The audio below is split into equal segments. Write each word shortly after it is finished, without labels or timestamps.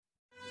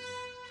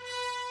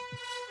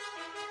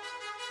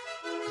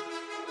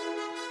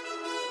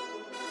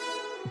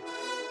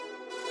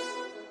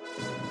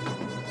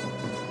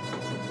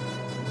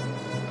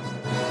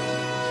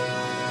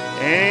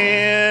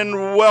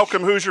And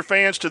welcome, Hoosier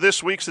fans, to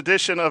this week's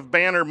edition of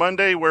Banner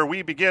Monday, where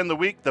we begin the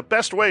week the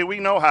best way we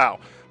know how,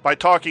 by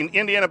talking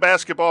Indiana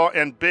basketball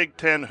and Big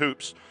Ten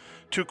hoops.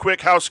 Two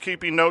quick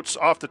housekeeping notes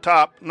off the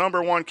top.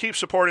 Number one, keep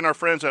supporting our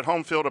friends at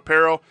Home Field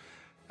Apparel.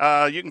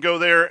 You can go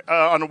there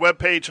on the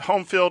webpage,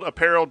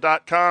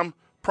 homefieldapparel.com,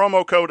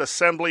 promo code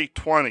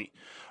Assembly20.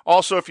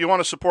 Also, if you want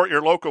to support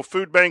your local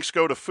food banks,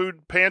 go to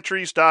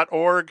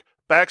foodpantries.org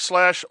 /or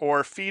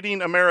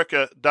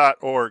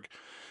feedingamerica.org.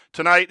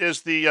 Tonight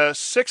is the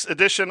sixth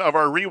edition of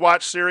our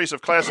rewatch series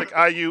of classic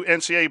IU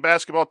NCAA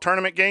basketball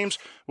tournament games.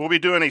 We'll be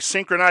doing a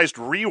synchronized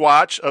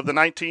rewatch of the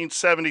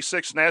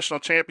 1976 National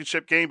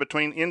Championship game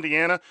between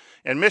Indiana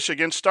and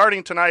Michigan,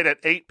 starting tonight at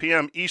 8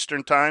 p.m.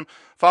 Eastern Time,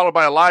 followed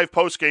by a live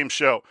postgame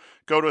show.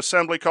 Go to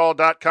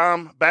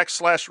assemblycall.com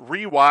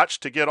 /rewatch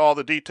to get all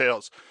the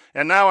details.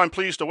 And now I'm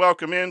pleased to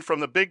welcome in from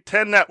the Big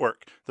Ten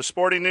Network, the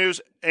Sporting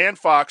News, and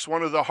Fox,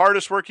 one of the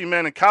hardest working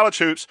men in college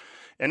hoops.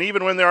 And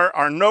even when there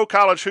are no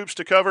college hoops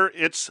to cover,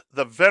 it's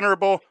the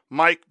venerable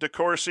Mike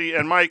DeCourcy.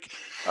 And Mike,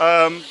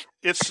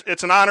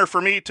 it's an honor for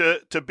me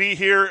to be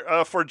here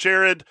for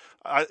Jared.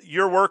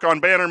 Your work on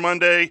Banner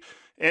Monday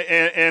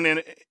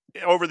and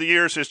over the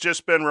years has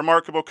just been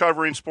remarkable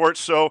covering sports.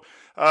 So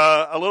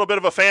a little bit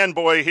of a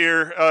fanboy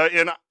here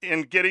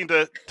in getting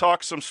to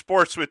talk some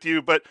sports with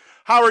you. But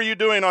how are you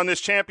doing on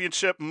this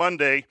Championship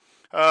Monday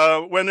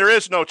when there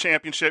is no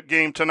championship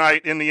game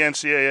tonight in the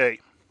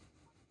NCAA?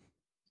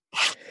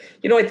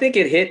 You know, I think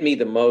it hit me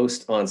the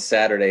most on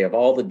Saturday of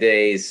all the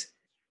days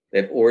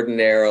that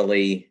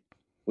ordinarily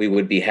we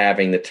would be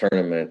having the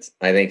tournament.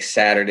 I think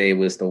Saturday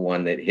was the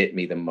one that hit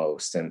me the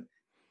most. And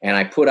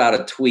I put out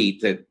a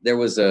tweet that there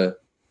was a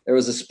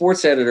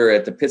sports editor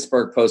at the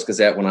Pittsburgh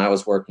Post-Gazette when I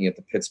was working at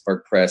the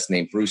Pittsburgh Press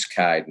named Bruce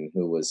Kyden,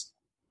 who was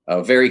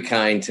very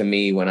kind to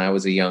me when I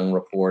was a young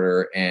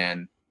reporter.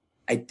 And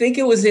I think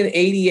it was in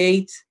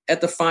 '88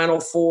 at the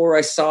Final Four,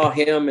 I saw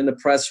him in the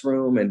press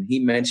room, and he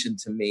mentioned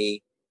to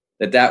me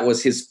that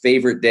was his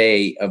favorite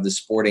day of the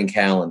sporting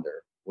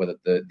calendar, with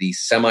the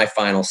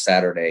semifinal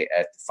Saturday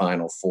at the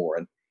Final Four.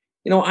 And,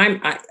 you know,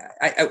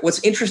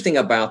 what's interesting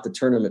about the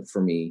tournament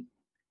for me,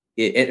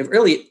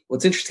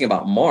 what's interesting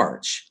about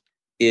March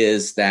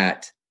is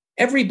that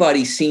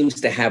everybody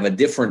seems to have a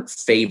different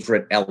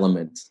favorite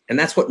element. And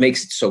that's what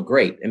makes it so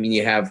great. I mean,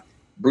 you have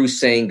Bruce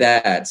saying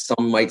that.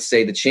 Some might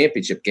say the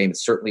championship game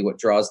is certainly what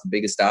draws the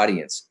biggest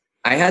audience.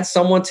 I had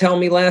someone tell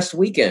me last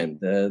weekend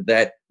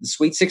that the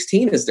Sweet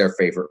 16 is their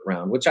favorite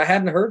round, which I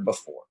hadn't heard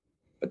before.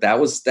 But that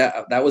was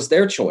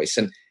their choice.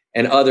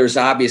 And others,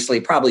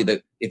 obviously,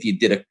 probably if you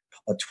did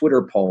a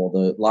Twitter poll,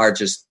 the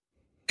largest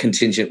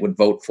contingent would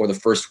vote for the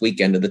first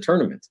weekend of the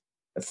tournament,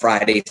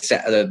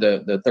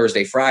 the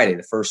Thursday, Friday,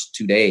 the first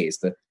 2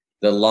 days,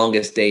 the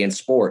longest day in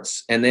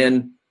sports. And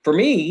then for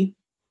me,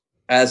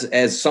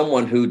 as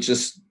someone who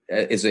just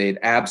is an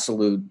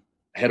absolute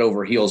head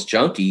over heels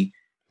junkie,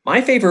 my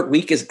favorite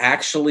week is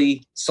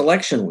actually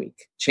selection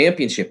week,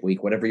 championship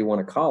week, whatever you want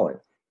to call it.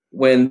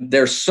 When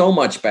there's so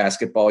much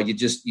basketball, you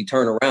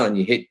turn around and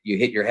you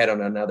hit your head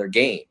on another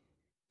game.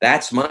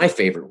 That's my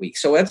favorite week.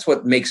 So that's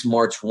what makes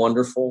March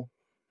wonderful,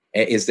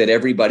 is that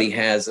everybody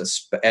has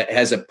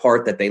a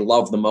part that they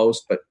love the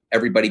most, but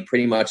everybody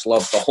pretty much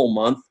loves the whole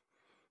month.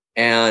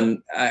 And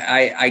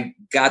I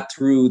got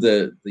through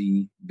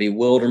the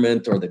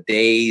bewilderment or the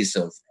days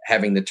of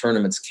having the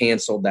tournaments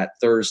canceled that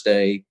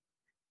Thursday.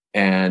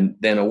 And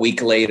then a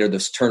week later,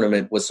 this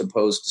tournament was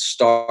supposed to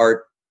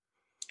start.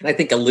 And I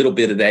think a little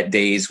bit of that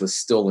daze was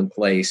still in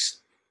place.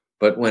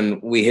 But when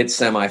we hit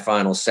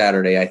semifinals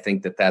Saturday, I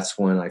think that's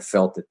when I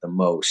felt it the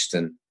most.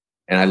 And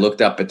I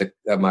looked up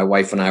at my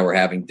wife and I were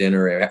having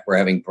dinner. We're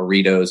having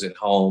burritos at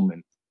home.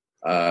 And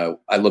I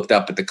looked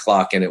up at the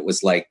clock and it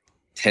was like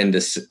 10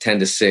 to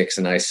 6.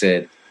 And I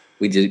said,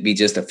 we'd be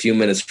just a few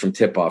minutes from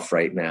tip-off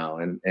right now.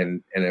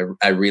 And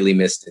I really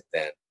missed it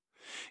then.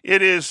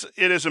 It is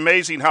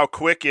amazing how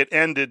quick it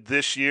ended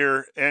this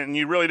year, and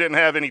you really didn't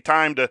have any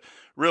time to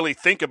really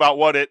think about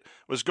what it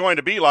was going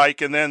to be like,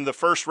 and then the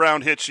first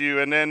round hits you,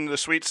 and then the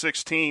Sweet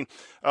 16.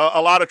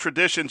 A lot of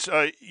traditions.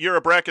 You're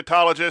a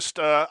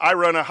bracketologist. I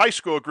run a high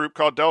school group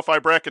called Delphi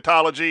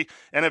Bracketology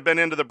and have been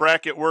into the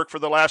bracket work for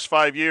the last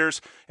 5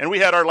 years, and we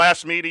had our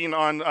last meeting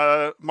on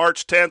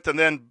March 10th, and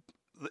then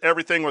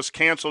everything was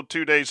canceled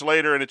 2 days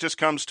later, and it just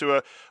comes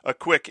to a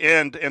quick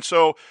end. And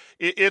so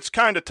it's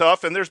kind of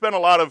tough, and there's been a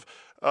lot of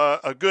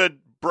good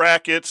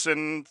brackets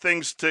and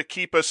things to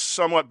keep us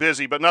somewhat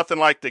busy, but nothing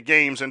like the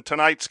games. And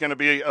tonight's going to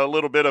be a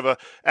little bit of a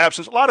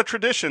absence. A lot of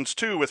traditions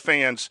too with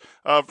fans,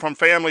 from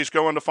families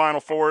going to Final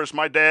Fours.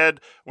 My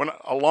dad,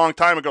 a long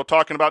time ago,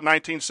 talking about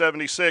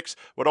 1976,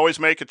 would always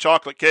make a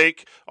chocolate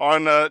cake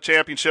on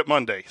Championship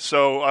Monday.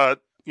 So I'm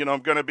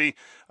going to be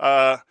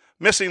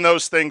missing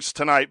those things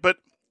tonight. But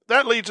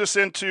that leads us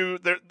into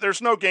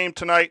there's no game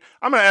tonight.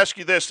 I'm going to ask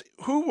you this: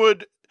 who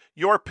would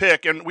your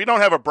pick, and we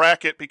don't have a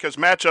bracket because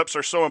matchups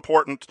are so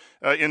important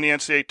in the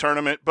NCAA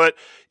tournament, but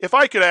if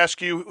I could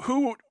ask you,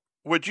 who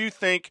would you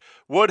think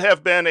would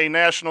have been a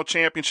national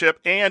championship,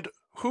 and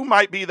who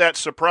might be that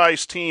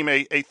surprise team,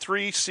 a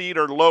 3 seed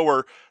or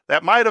lower,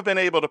 that might have been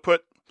able to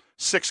put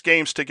 6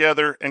 games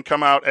together and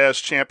come out as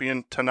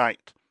champion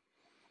tonight?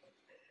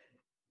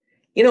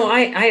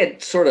 I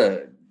had sort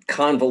of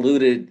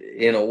convoluted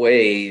in a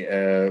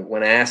way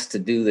when asked to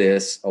do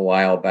this a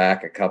while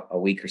back, a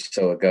week or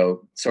so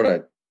ago, sort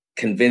of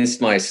convinced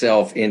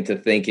myself into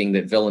thinking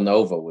that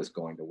Villanova was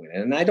going to win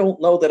it. And I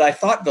don't know that I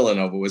thought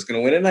Villanova was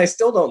going to win it, and I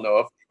still don't know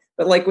if.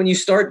 But like when you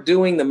start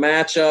doing the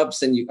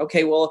matchups and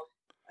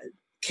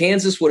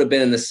Kansas would have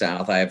been in the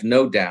South. I have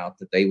no doubt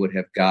that they would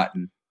have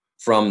gotten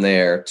from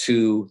there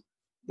to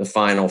the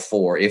Final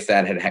Four if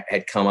that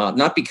had come out.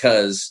 Not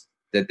because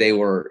that they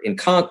were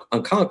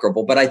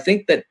unconquerable, but I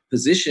think that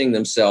positioning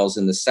themselves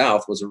in the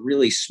South was a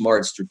really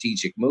smart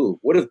strategic move.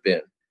 Would have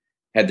been,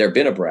 had there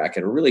been a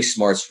bracket, a really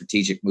smart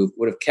strategic move,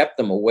 would have kept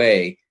them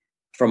away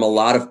from a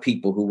lot of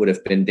people who would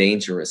have been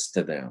dangerous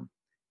to them,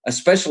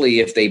 especially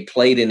if they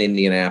played in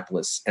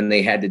Indianapolis and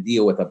they had to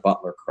deal with a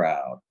Butler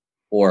crowd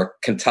or a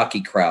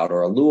Kentucky crowd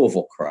or a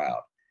Louisville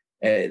crowd.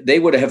 They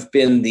would have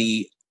been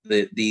the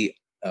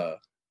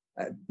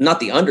not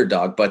the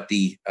underdog, but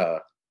the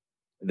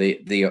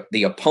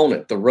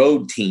opponent, the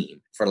road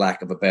team, for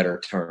lack of a better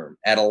term,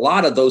 at a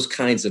lot of those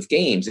kinds of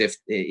games.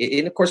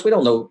 And of course, we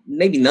don't know,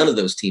 maybe none of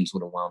those teams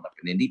would have wound up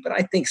in Indy, but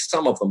I think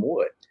some of them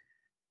would.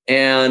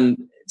 And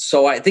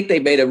so I think they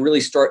made a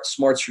really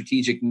smart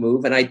strategic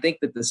move. And I think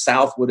that the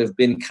South would have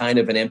been kind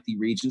of an empty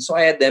region. So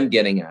I had them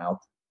getting out.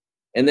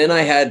 And then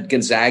I had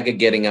Gonzaga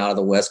getting out of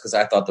the West because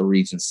I thought the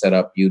region set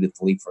up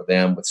beautifully for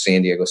them, with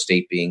San Diego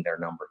State being their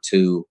number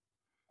 2.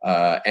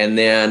 And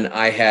then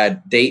I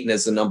had Dayton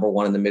as the number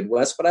 1 in the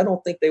Midwest, but I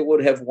don't think they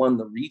would have won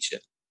the region.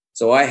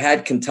 So I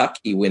had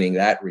Kentucky winning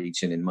that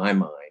region in my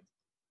mind.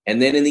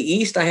 And then in the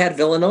East, I had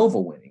Villanova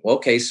winning.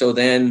 Okay, so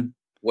then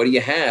what do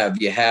you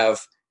have? You have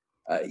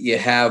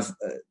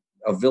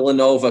a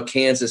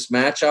Villanova-Kansas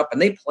matchup,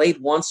 and they played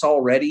once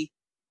already.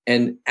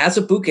 And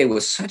Azubuike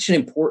was such an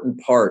important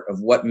part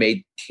of what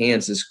made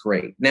Kansas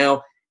great. Now,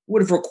 it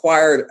would have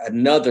required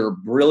another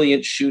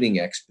brilliant shooting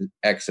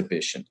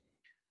exhibition.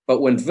 But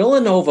when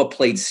Villanova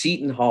played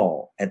Seton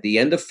Hall at the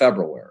end of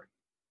February,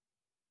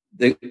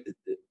 the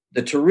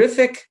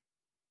terrific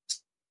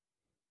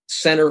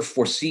center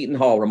for Seton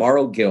Hall,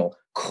 Romaro Gill,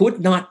 could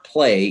not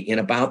play in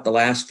about the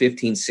last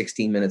 15,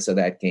 16 minutes of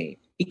that game.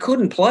 He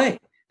couldn't play.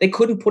 They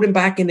couldn't put him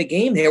back in the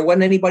game. There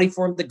wasn't anybody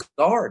for him to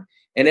guard.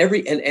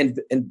 And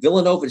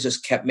Villanova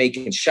just kept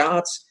making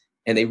shots,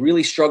 and they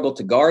really struggled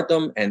to guard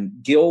them. And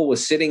Gill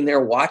was sitting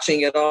there watching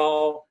it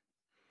all,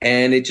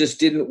 and it just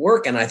didn't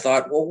work. And I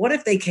thought, well, what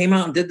if they came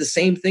out and did the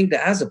same thing to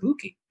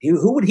Azubuike?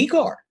 Who would he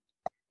guard?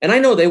 And I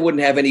know they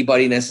wouldn't have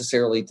anybody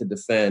necessarily to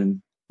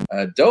defend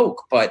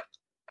Doak, but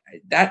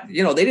that,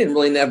 they didn't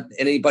really have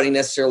anybody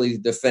necessarily to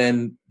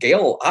defend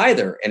Gale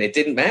either. And it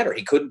didn't matter.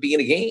 He couldn't be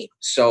in a game.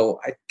 So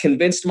I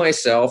convinced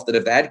myself that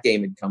if that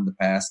game had come to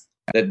pass,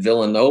 that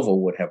Villanova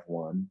would have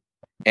won.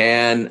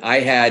 And I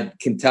had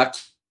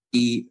Kentucky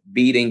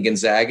beating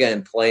Gonzaga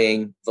and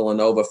playing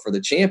Villanova for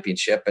the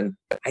championship. And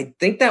I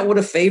think that would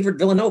have favored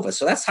Villanova.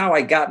 So that's how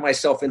I got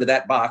myself into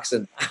that box.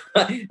 And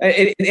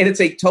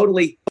it's a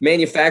totally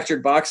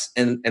manufactured box.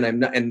 And I'm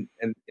not, and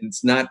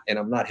it's not, and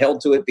I'm not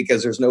held to it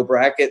because there's no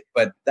bracket,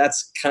 but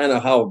that's kind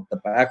of how the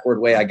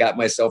backward way I got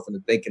myself into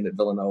thinking that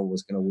Villanova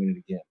was going to win it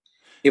again.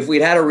 If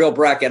we'd had a real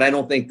bracket, I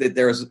don't think that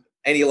there's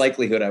any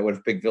likelihood I would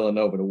have picked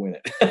Villanova to win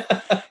it.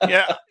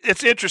 Yeah,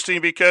 it's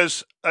interesting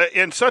because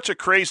in such a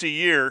crazy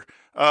year,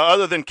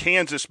 other than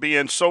Kansas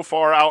being so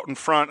far out in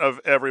front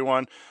of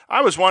everyone,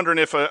 I was wondering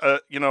if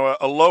a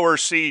lower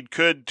seed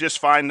could just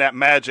find that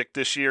magic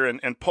this year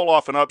and pull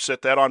off an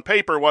upset that on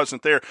paper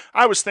wasn't there.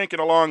 I was thinking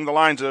along the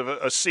lines of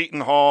a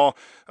Seton Hall,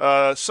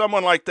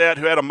 someone like that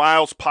who had a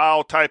Miles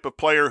Powell type of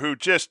player who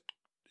just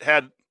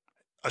had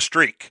a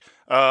streak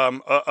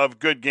of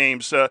good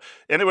games, and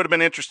it would have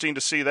been interesting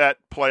to see that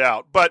play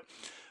out. But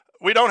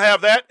we don't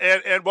have that,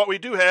 and what we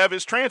do have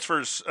is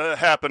transfers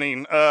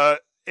happening,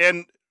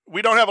 and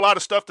we don't have a lot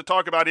of stuff to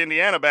talk about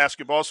Indiana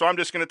basketball, so I'm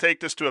just going to take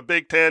this to a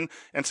Big Ten,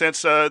 and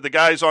since the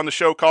guys on the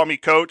show call me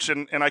coach,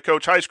 and I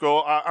coach high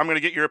school, I'm going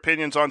to get your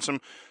opinions on some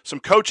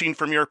coaching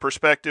from your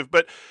perspective.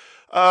 But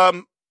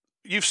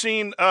you've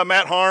seen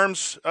Matt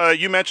Harms.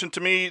 You mentioned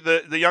to me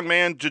the young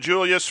man,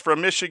 JaJulius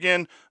from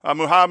Michigan,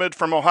 Muhammad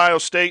from Ohio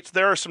State.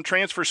 There are some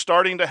transfers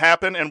starting to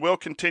happen and will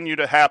continue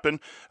to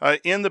happen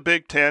in the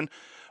Big Ten.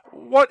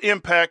 What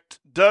impact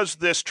does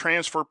this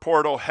transfer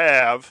portal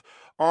have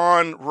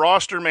on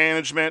roster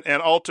management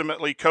and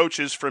ultimately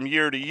coaches from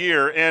year to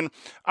year? And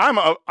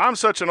I'm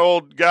such an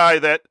old guy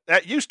that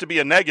used to be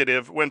a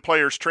negative when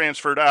players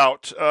transferred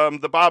out.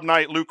 The Bob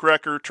Knight, Luke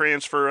Recker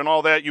transfer and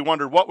all that, you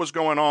wondered what was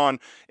going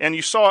on, and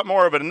you saw it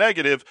more of a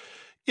negative.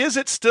 Is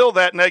it still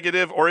that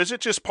negative, or is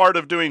it just part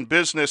of doing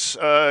business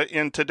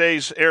in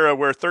today's era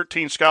where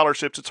 13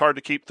 scholarships, it's hard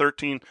to keep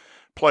 13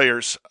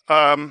 players?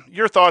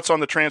 Your thoughts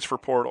on the transfer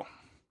portal?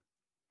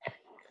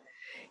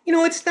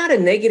 It's not a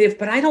negative,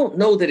 but I don't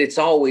know that it's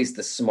always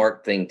the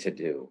smart thing to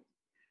do.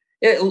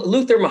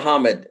 Luther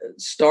Muhammad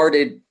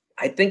started,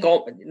 I think,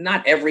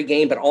 not every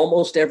game, but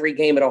almost every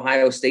game at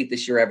Ohio State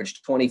this year,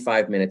 averaged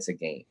 25 minutes a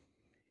game.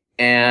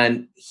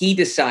 And he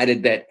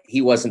decided that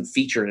he wasn't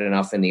featured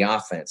enough in the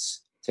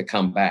offense to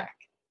come back.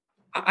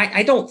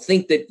 I don't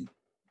think that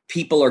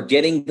people are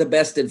getting the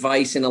best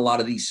advice in a lot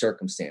of these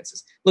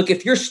circumstances. Look,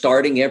 if you're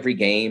starting every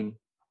game,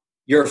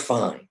 you're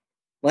fine.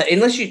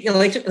 Unless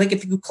like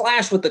if you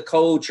clash with the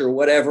coach or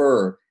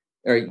whatever,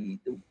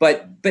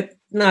 but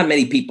not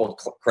many people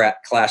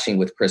clashing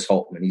with Chris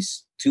Holtmann.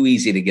 He's too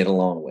easy to get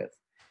along with.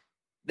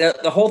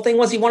 The whole thing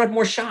was he wanted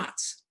more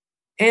shots.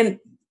 And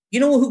you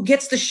know who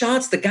gets the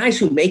shots? The guys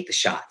who make the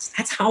shots.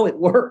 That's how it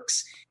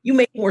works. You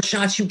make more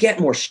shots, you get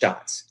more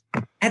shots.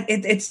 And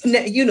it's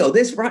you know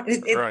this, right?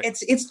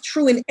 It's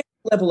true in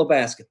every level of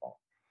basketball.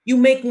 You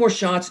make more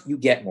shots, you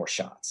get more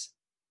shots.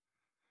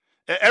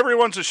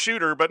 Everyone's a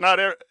shooter, but not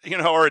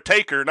or a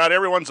taker. Not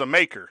everyone's a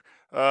maker.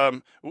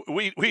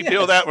 We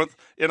deal that with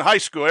in high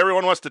school.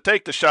 Everyone wants to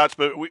take the shots,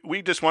 but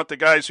we just want the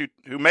guys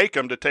who make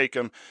them to take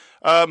them.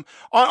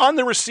 On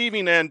the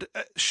receiving end,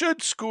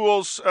 should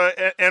schools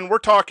and we're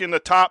talking the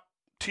top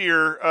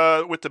tier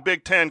with the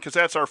Big Ten because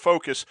that's our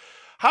focus.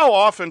 How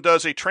often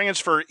does a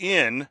transfer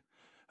in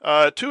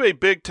to a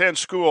Big Ten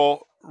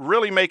school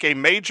really make a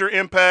major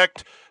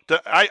impact?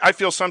 I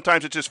feel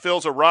sometimes it just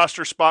fills a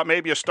roster spot,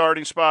 maybe a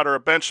starting spot or a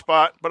bench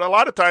spot. But a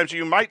lot of times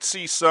you might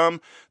see the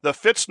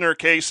Fitzner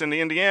case in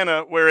the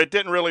Indiana where it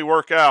didn't really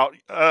work out.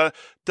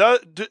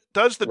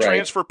 Does the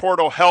transfer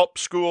portal help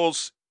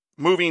schools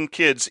moving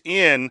kids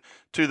in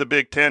to the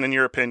Big Ten, in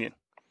your opinion?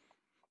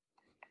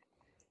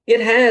 It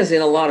has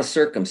in a lot of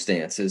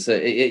circumstances.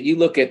 You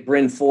look at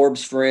Bryn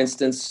Forbes, for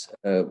instance,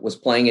 was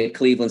playing at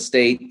Cleveland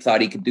State,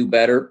 thought he could do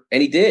better,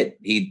 and he did.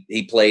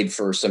 He played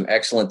for some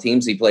excellent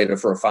teams. He played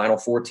for a Final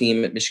Four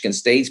team at Michigan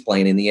State. He's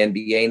playing in the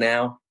NBA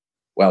now.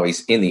 Well,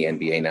 he's in the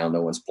NBA now.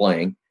 No one's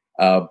playing.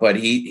 But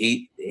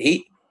he's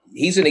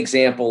an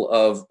example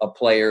of a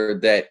player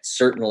that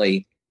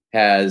certainly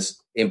has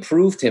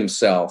improved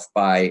himself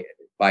by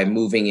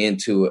moving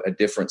into a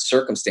different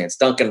circumstance.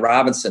 Duncan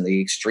Robinson, the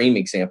extreme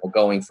example,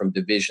 going from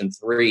Division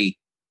III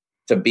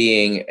to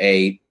being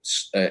an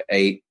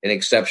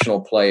exceptional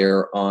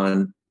player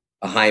on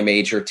a high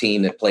major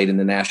team that played in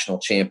the national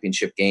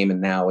championship game and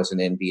now is an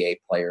NBA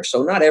player.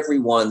 So not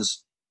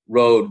everyone's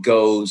road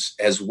goes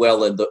as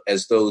well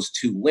as those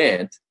two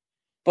went,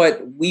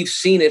 but we've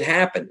seen it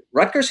happen.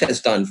 Rutgers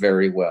has done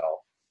very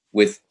well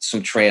with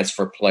some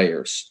transfer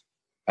players.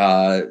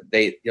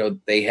 They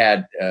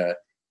had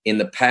in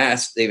the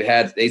past, they've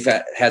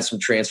had some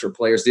transfer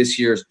players. This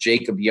year's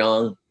Jacob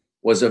Young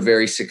was a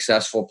very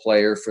successful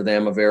player for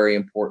them, a very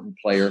important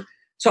player.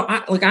 So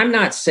I'm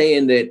not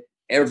saying that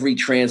every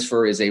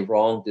transfer is a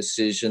wrong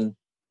decision.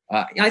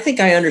 I think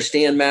I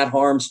understand Matt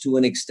Harms to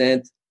an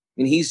extent.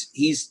 I mean,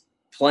 he's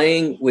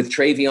playing with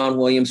Travion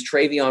Williams.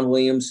 Travion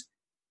Williams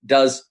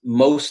does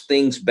most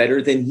things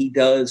better than he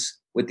does,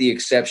 with the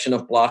exception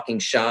of blocking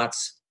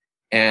shots.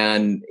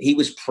 And he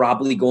was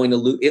probably going to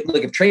lose.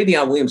 Look, if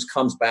Travion Williams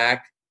comes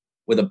back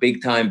with a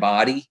big-time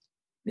body,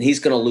 he's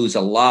going to lose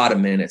a lot of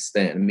minutes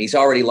then. I mean, he's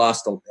already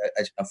lost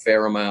a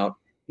fair amount.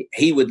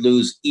 He would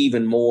lose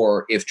even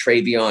more if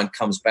Travion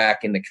comes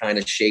back in the kind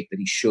of shape that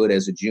he should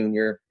as a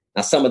junior.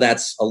 Now, some of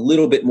that's a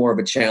little bit more of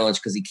a challenge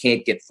because he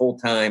can't get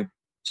full-time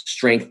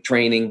strength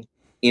training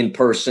in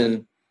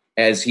person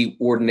as he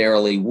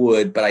ordinarily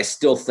would, but I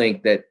still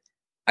think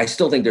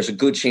there's a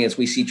good chance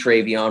we see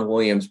Travion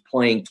Williams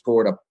playing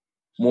toward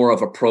more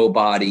of a pro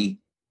body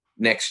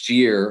next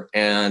year.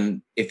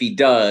 And if he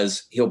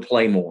does, he'll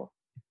play more.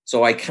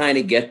 So I kind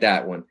of get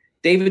that one.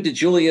 David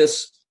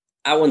DeJulius,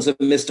 that one's a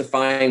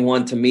mystifying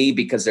one to me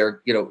because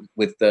they're,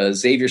 with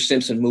Xavier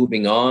Simpson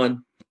moving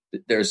on,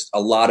 there's a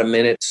lot of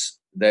minutes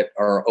that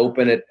are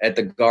open at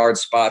the guard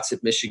spots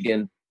at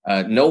Michigan.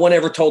 No one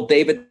ever told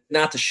David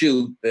not to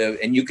shoot.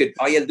 And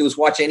all you had to do was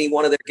watch any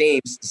one of their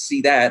games to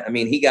see that. I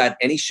mean, he got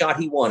any shot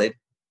he wanted.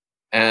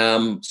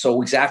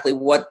 So exactly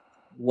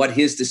what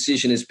his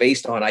decision is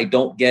based on, I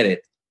don't get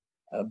it.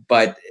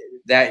 But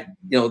that,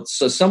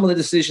 so some of the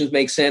decisions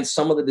make sense.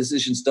 Some of the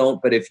decisions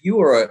don't. But if you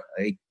are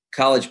a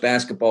college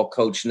basketball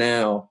coach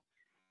now,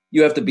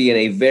 you have to be in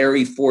a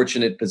very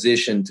fortunate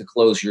position to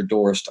close your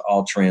doors to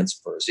all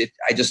transfers.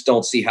 I just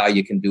don't see how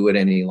you can do it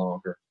any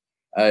longer.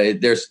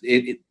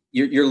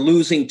 You're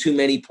losing too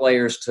many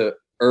players to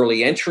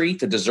early entry,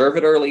 to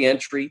deserved early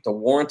entry, to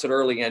warranted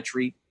early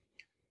entry,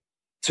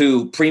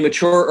 to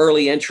premature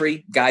early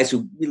entry, guys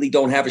who really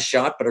don't have a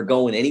shot but are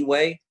going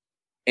anyway,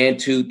 and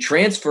to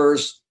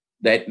transfers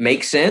that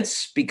make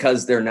sense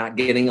because they're not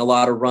getting a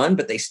lot of run,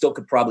 but they still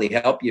could probably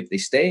help you if they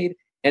stayed,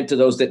 and to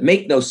those that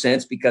make no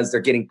sense because they're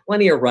getting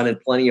plenty of run and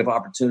plenty of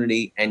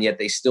opportunity, and yet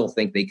they still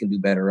think they can do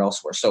better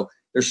elsewhere. So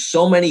there's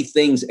so many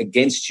things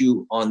against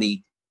you on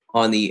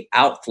the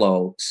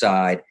outflow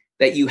side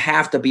that you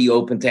have to be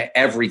open to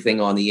everything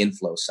on the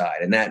inflow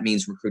side. And that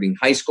means recruiting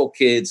high school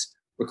kids,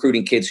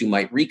 recruiting kids who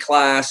might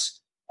reclass,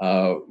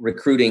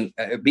 recruiting,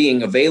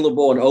 being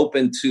available and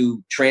open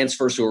to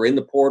transfers who are in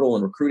the portal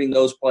and recruiting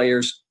those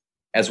players,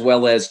 as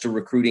well as to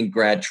recruiting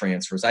grad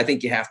transfers. I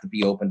think you have to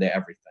be open to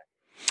everything.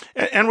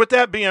 And with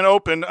that being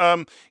open,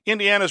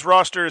 Indiana's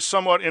roster is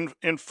somewhat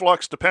in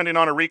flux depending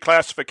on a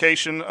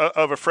reclassification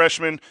of a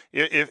freshman.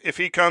 If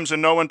he comes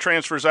and no one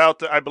transfers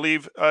out, I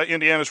believe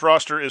Indiana's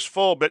roster is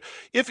full. But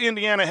if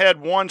Indiana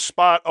had one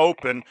spot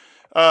open,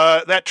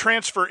 that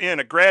transfer in,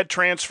 a grad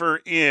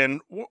transfer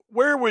in,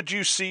 where would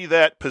you see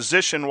that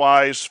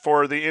position-wise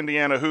for the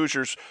Indiana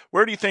Hoosiers?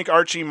 Where do you think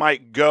Archie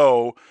might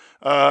go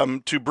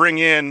to bring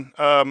in?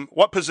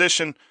 What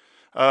position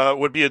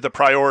would be the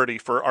priority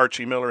for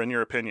Archie Miller, in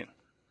your opinion?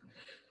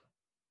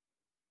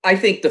 I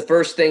think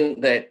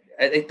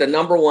the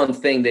number one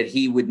thing that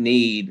he would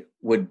need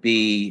would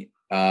be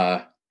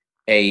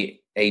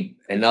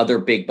another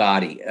big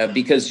body,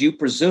 because you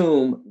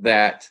presume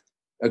that,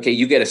 okay,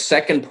 you get a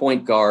second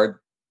point guard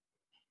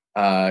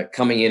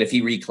coming in if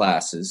he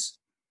reclasses,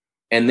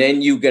 and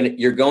then you're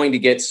going to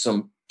get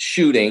some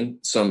shooting,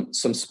 some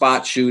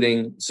spot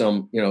shooting,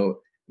 some,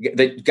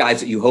 the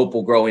guys that you hope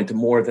will grow into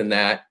more than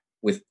that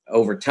with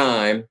over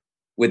time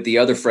with the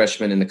other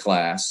freshmen in the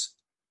class.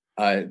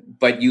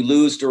 But you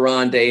lose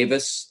Deron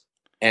Davis,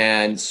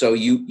 and so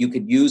you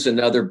could use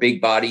another big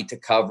body to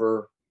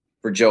cover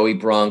for Joey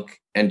Brunk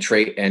and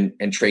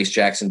Trace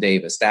Jackson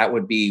Davis. That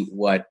would be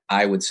what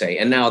I would say.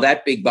 And now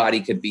that big body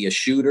could be a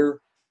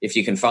shooter. If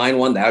you can find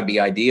one, that would be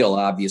ideal,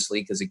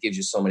 obviously, because it gives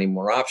you so many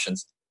more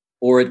options.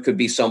 Or it could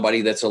be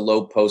somebody that's a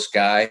low post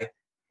guy.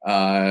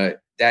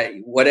 That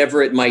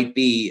whatever it might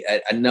be,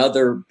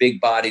 another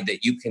big body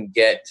that you can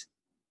get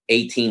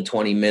 18,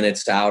 20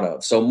 minutes out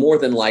of. So more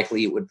than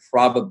likely, it would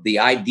the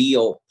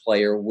ideal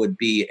player would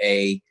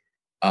be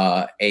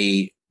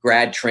a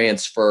grad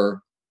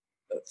transfer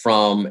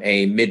from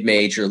a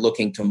mid-major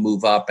looking to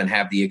move up and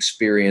have the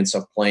experience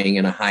of playing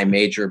in a high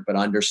major, but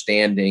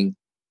understanding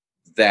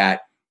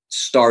that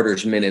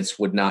starters minutes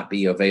would not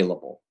be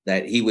available,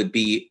 that he would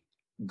be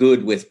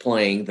good with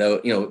playing, though,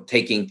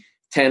 taking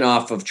 10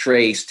 off of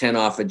Trace, 10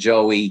 off of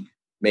Joey,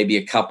 maybe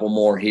a couple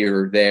more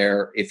here or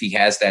there if he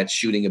has that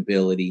shooting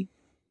ability.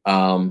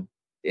 And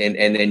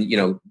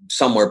then,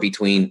 somewhere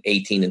between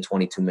 18 and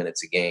 22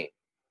 minutes a game.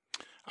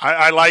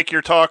 I like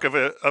your talk of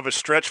a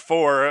stretch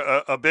four,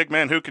 a big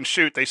man who can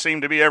shoot. They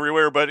seem to be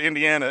everywhere but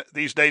Indiana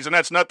these days, and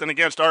that's nothing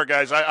against our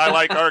guys. I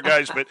like our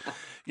guys, but,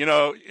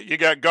 you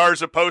got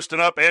Garza posting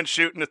up and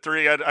shooting a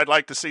three. I'd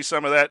like to see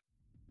some of that.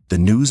 The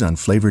news on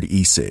flavored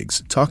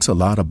e-cigs talks a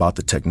lot about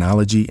the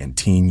technology and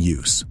teen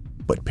use,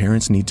 but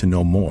parents need to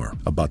know more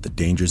about the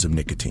dangers of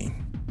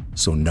nicotine.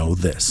 So know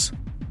this.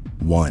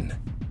 1.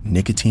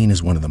 Nicotine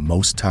is one of the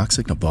most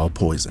toxic of all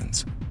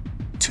poisons.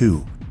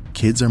 2.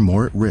 Kids are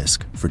more at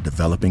risk for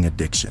developing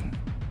addiction.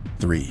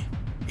 3.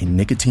 A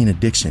nicotine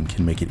addiction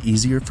can make it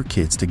easier for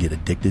kids to get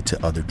addicted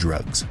to other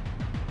drugs.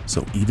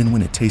 So even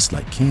when it tastes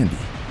like candy,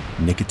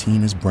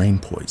 nicotine is brain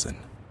poison.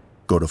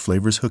 Go to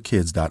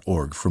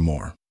flavorshookkids.org for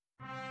more.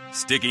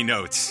 Sticky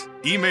notes,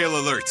 email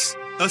alerts,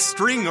 a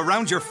string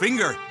around your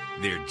finger.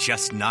 They're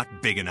just not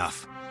big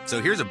enough.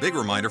 So here's a big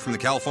reminder from the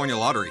California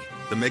Lottery.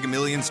 The Mega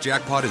Millions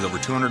jackpot is over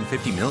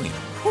 $250 million.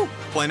 Whew.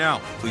 Play now.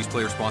 Please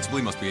play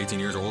responsibly. Must be 18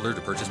 years or older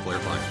to purchase player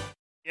prime.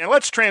 And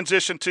let's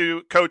transition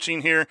to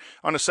coaching here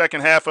on the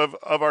second half of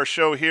our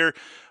show here.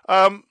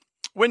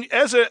 When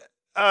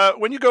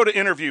you go to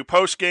interview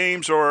post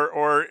games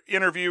or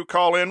interview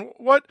call in,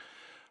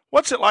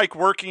 what's it like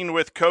working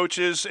with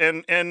coaches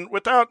and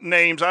without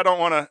names? I don't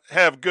want to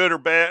have good or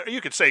bad.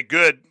 You could say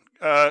good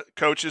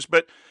coaches,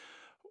 but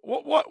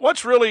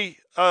what's really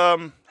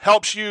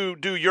helps you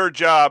do your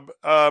job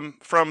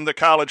from the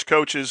college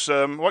coaches?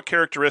 What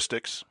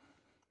characteristics?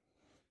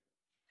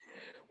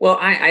 Well,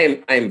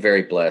 I am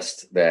very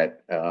blessed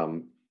that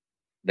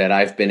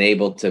I've been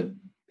able to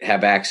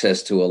have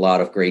access to a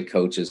lot of great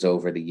coaches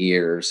over the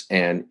years,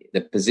 and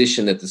the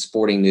position that the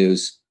Sporting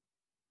News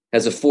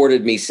has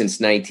afforded me since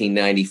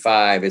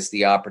 1995 is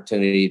the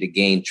opportunity to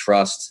gain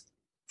trust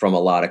from a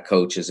lot of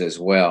coaches as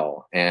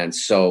well. And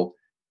so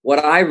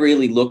what I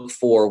really look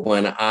for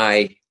when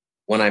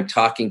I'm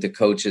talking to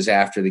coaches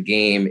after the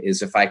game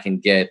is if I can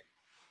get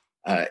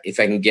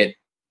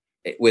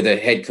with a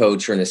head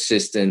coach or an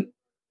assistant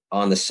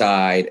on the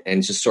side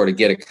and just sort of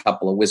get a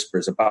couple of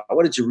whispers about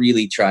what did you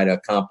really try to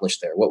accomplish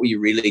there? What were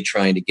you really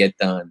trying to get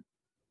done?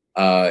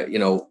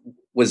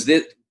 Was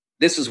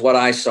this is what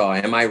I saw.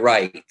 Am I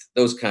right?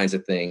 Those kinds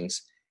of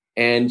things.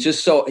 And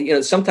just so,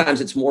 sometimes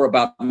it's more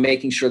about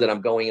making sure that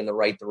I'm going in the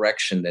right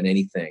direction than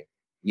anything.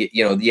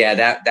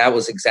 That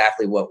was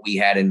exactly what we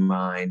had in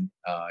mind.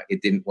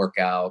 It didn't work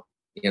out,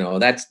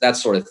 that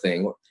sort of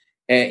thing.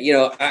 And,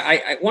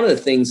 I one of the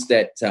things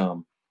that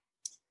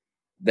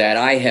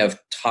I have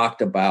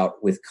talked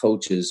about with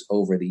coaches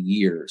over the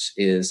years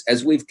is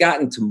as we've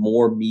gotten to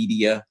more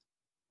media,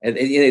 and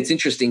it's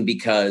interesting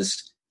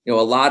because, a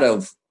lot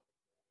of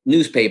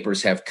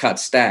newspapers have cut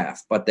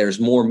staff, but there's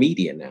more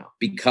media now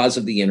because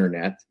of the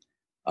internet,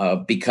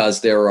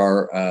 because there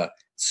are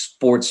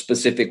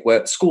sports-specific,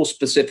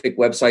 school-specific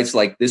websites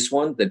like this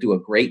one that do a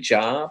great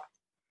job,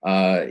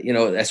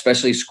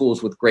 especially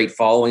schools with great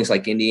followings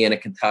like Indiana,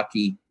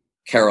 Kentucky,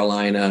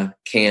 Carolina,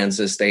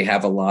 Kansas. They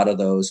have a lot of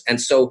those.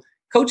 And so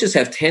coaches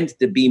have tended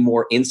to be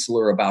more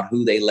insular about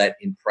who they let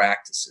in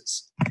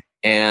practices.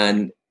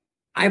 And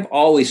I've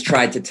always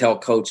tried to tell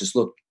coaches,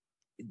 look,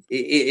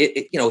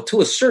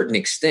 to a certain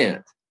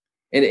extent,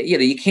 and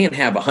you can't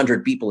have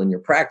 100 people in your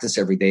practice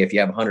every day if you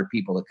have 100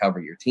 people to cover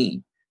your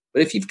team.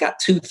 But if you've got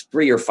 2,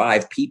 3, or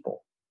 5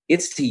 people,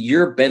 it's to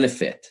your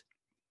benefit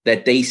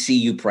that they see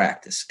you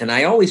practice. And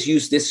I always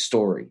use this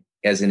story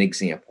as an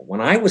example.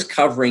 When I was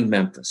covering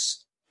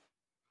Memphis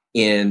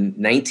in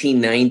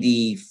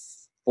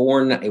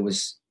 1994, it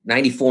was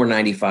 94,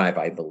 95,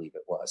 I believe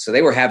it was. So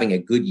they were having a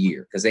good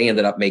year because they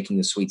ended up making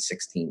the Sweet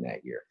 16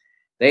 that year.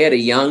 They had a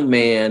young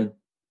man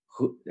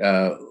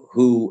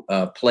who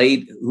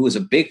was a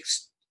big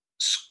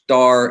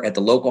star at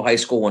the local high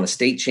school, won a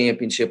state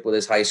championship with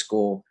his high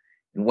school,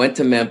 and went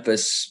to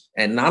Memphis.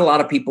 And not a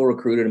lot of people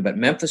recruited him, but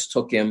Memphis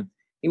took him.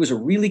 He was a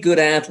really good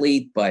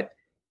athlete, but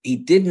he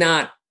did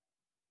not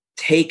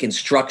take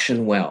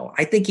instruction well.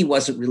 I think he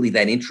wasn't really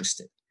that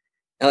interested.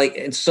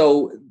 And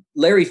so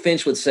Larry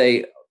Finch would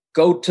say,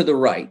 go to the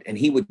right, and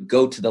he would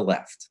go to the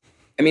left.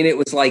 I mean, it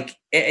was like,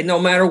 no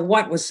matter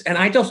what was, and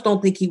I just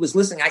don't think he was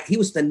listening. He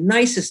was the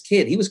nicest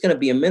kid. He was going to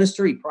be a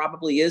minister. He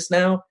probably is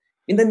now. I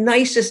mean, the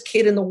nicest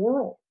kid in the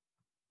world.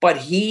 But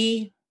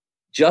he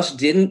just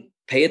didn't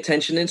pay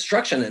attention to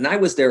instruction. And I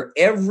was there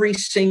every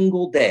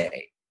single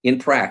day in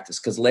practice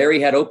because Larry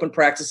had open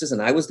practices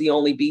and I was the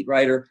only beat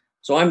writer.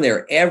 So I'm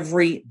there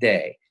every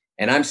day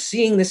and I'm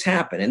seeing this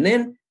happen. And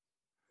then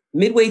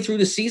midway through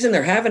the season,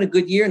 they're having a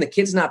good year and the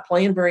kid's not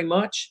playing very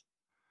much.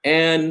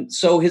 And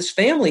so his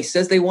family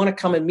says they want to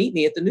come and meet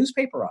me at the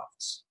newspaper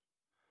office.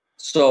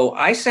 So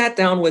I sat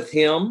down with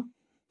him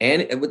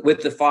and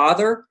with the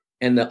father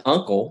and the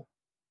uncle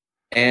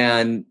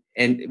and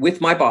with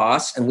my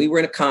boss, and we were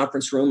in a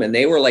conference room and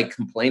they were like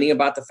complaining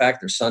about the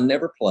fact their son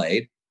never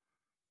played.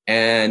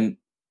 And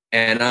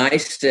I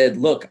said,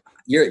 look,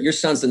 your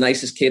son's the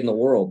nicest kid in the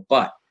world,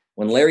 but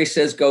when Larry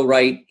says go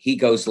right, he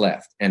goes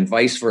left and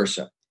vice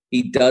versa.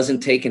 He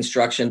doesn't take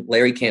instruction.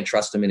 Larry can't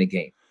trust him in a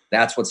game.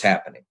 That's what's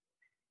happening.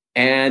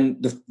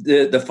 And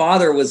the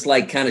father was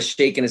like kind of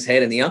shaking his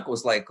head and the uncle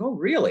was like, oh,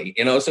 really?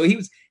 So he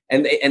was,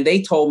 and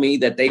they told me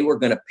that they were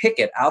going to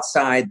picket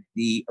outside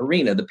the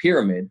arena, the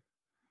pyramid,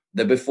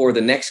 before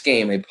the next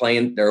game they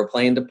were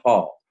playing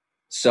DePaul.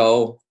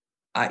 So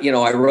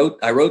I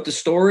wrote the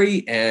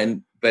story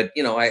but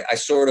I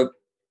sort of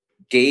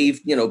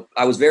gave,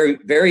 I was very,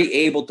 very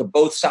able to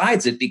both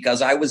sides it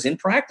because I was in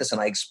practice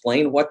and I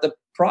explained what the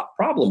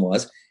problem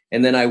was.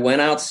 And then I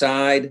went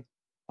outside,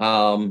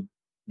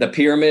 the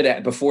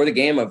pyramid before the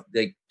game of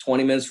like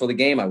 20 minutes for the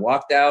game. I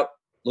walked out,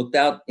 looked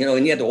out,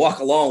 and you had to walk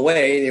a long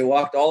way. And you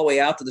walked all the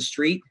way out to the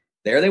street.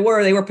 There they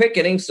were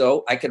picketing.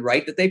 So I could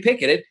write that they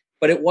picketed,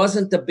 but it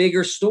wasn't the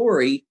bigger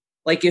story.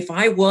 Like if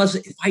I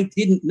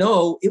didn't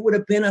know, it would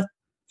have been a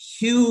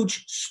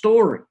huge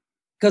story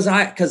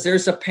because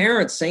there's a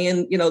parent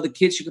saying, the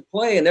kids should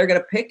play and they're going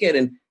to picket.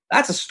 And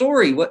that's a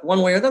story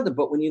one way or another.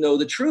 But when you know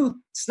the truth,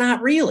 it's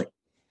not really.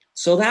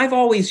 So I've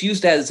always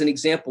used that as an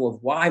example of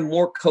why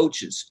more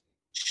coaches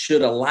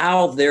should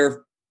allow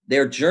their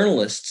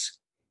journalists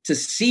to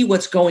see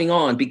what's going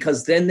on,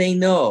 because then they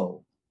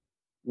know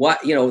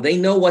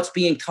what's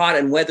being taught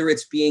and whether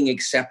it's being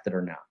accepted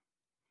or not.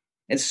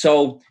 And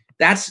so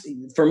that's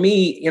for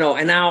me,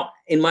 and now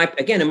in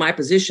my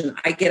position,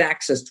 I get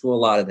access to a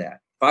lot of that.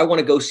 If I want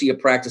to go see a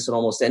practice at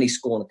almost any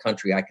school in the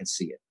country, I can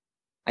see it.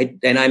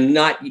 I'm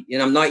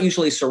not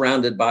usually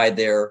surrounded by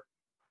their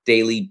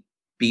daily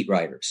beat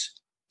writers.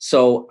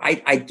 So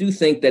I do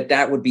think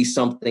that would be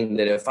something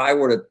that if I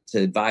were to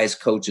advise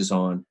coaches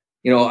on,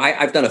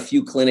 I've done a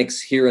few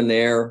clinics here and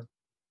there,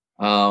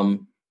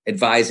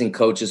 advising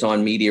coaches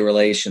on media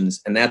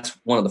relations. And that's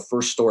one of the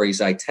first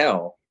stories I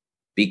tell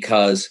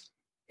because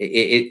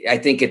I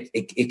think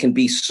it can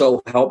be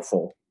so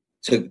helpful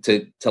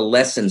to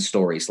lessen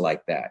stories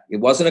like that.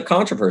 It wasn't a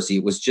controversy.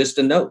 It was just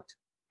a note.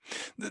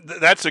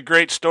 That's a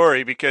great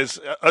story because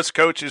us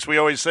coaches, we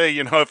always say,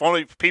 if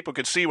only people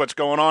could see what's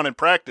going on in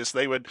practice,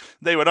 they would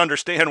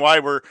understand why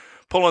we're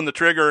pulling the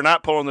trigger or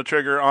not pulling the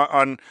trigger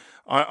on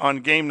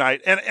game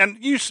night. And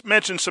you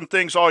mentioned some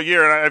things all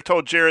year, and I've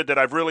told Jared that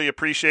I've really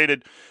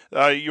appreciated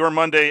your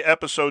Monday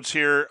episodes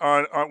here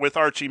on with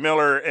Archie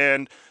Miller,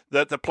 and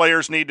that the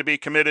players need to be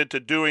committed to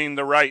doing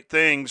the right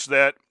things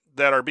that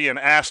are being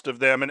asked of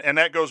them. And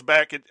that goes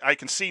back, I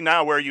can see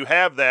now where you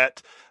have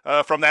that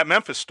from that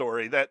Memphis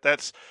story.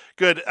 That's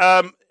good.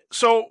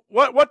 So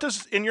what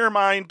does, in your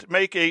mind,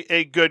 make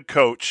a good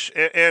coach?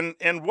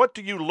 And what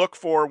do you look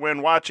for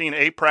when watching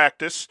a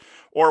practice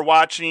or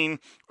watching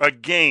a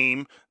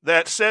game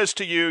that says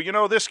to you,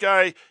 this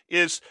guy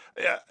is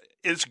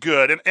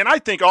good? And I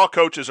think all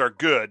coaches are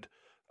good.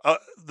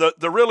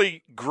 The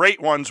really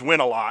great ones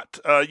win a lot.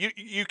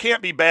 You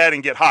can't be bad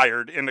and get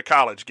hired in the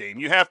college game.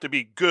 You have to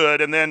be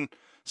good, and then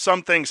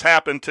some things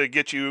happen to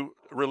get you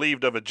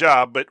relieved of a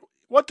job. But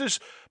what does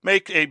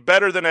make a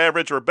better than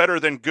average or better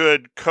than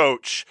good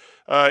coach,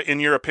 in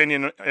your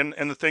opinion,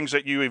 and the things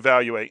that you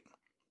evaluate?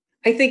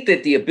 I think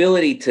that the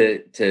ability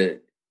to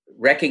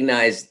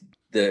recognize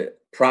the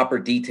proper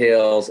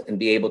details and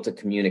be able to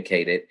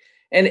communicate it.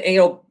 And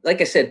like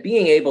I said,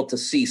 being able to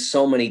see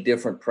so many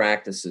different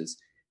practices.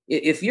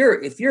 If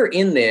you're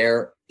in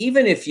there,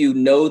 even if you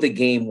know the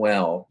game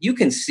well, you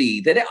can see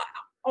that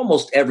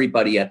almost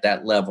everybody at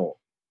that level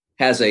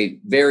has a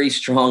very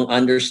strong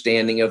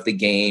understanding of the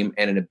game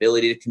and an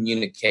ability to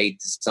communicate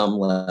to some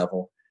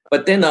level.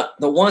 But then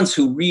the ones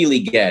who really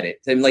get it,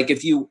 and like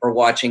if you are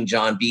watching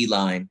John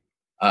Beeline,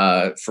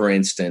 for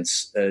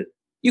instance,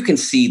 you can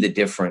see the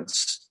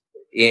difference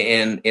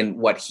in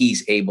what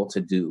he's able to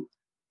do.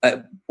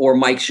 Or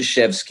Mike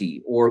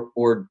Krzyzewski,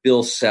 or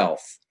Bill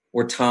Self,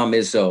 or Tom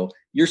Izzo,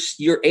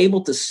 you're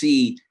able to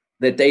see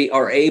that they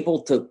are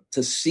able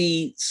to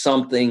see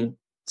something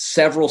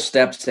several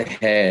steps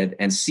ahead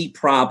and see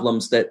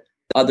problems that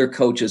other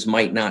coaches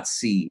might not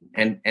see,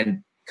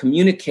 and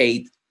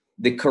communicate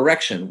the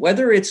correction.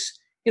 Whether it's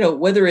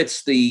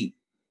the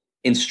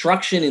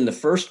instruction in the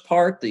first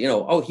part,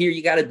 here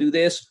you got to do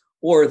this,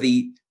 or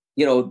the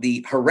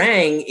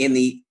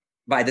harangue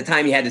by the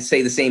time you had to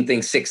say the same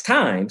thing 6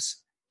 times.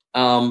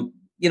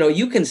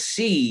 You can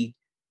see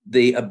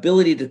the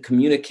ability to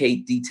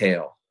communicate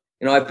detail.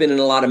 I've been in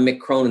a lot of Mick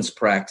Cronin's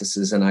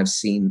practices, and I've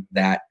seen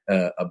that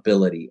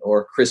ability,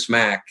 or Chris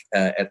Mack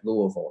at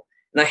Louisville.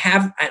 And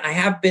I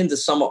have been to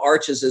some of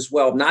Arch's as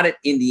well, not at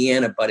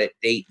Indiana, but at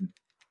Dayton.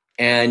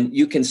 And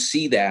you can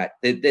see that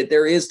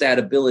there is that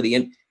ability.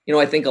 And,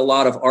 I think a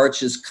lot of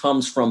Arch's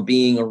comes from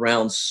being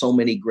around so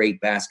many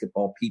great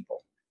basketball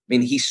people. I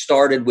mean, he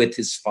started with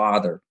his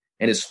father,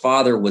 and his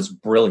father was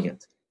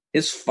brilliant.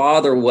 His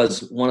father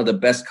was one of the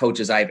best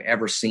coaches I've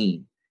ever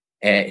seen.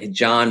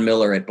 John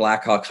Miller at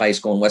Blackhawk High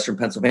School in Western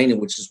Pennsylvania,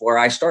 which is where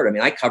I started. I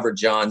mean, I covered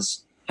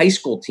John's high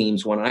school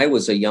teams when I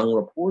was a young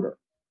reporter.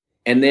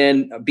 And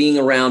then being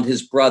around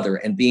his brother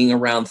and being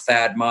around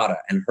Thad Matta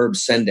and Herb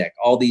Sendek,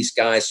 all these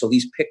guys. So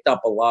he's picked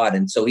up a lot.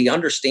 And so he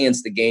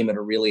understands the game at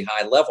a really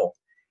high level.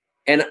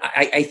 And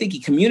I think he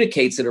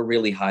communicates at a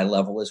really high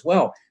level as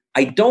well.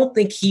 I don't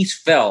think he's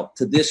felt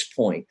to this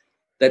point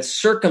that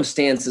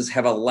circumstances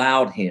have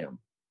allowed him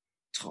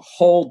to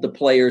hold the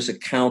players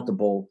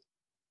accountable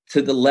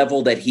to the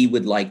level that he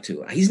would like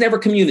to. He's never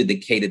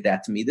communicated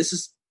that to me. This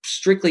is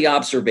strictly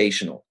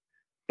observational.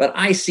 But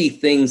I see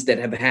things that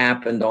have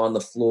happened on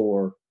the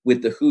floor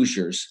with the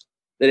Hoosiers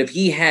that if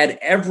he had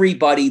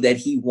everybody that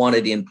he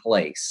wanted in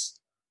place,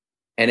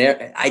 and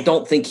I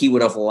don't think he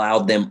would have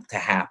allowed them to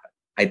happen.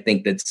 I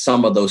think that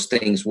some of those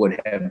things would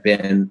have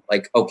been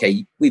like,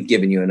 okay, we've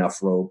given you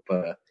enough rope.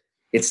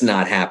 It's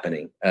not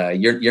happening.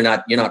 You're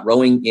not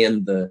rowing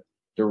in the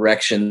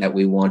direction that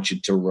we want you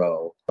to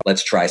row.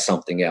 Let's try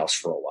something else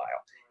for a while.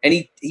 And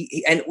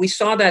he and we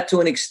saw that to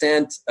an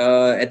extent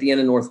at the end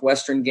of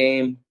Northwestern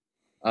game.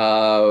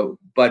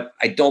 But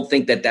I don't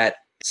think that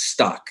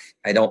stuck.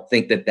 I don't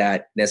think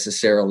that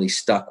necessarily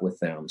stuck with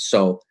them.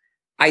 So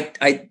I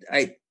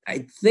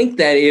think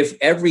that if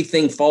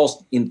everything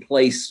falls in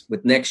place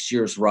with next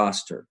year's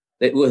roster,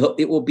 it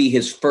will be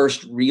his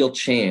first real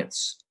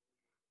chance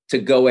to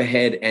go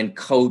ahead and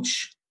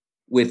coach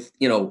with,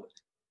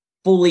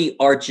 fully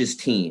Arch's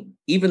team,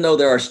 even though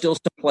there are still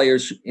some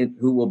players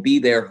who will be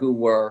there who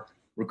were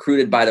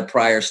recruited by the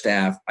prior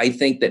staff. I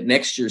think that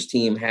next year's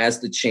team has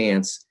the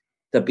chance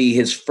to be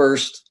his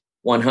first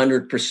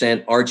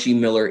 100% Archie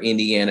Miller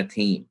Indiana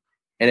team.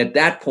 And at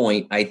that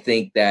point, I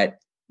think that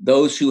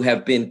those who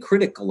have been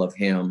critical of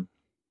him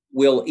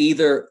will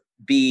either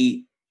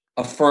be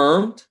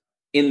affirmed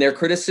in their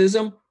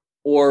criticism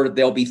or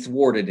they'll be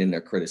thwarted in their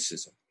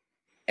criticism.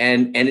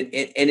 And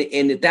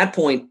at that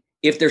point,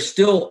 if they're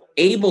still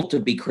able to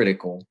be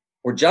critical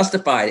or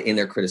justified in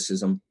their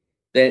criticism,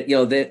 then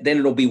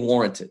it'll be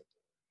warranted.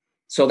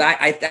 So that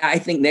I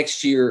think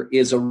next year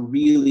is a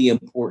really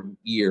important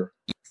year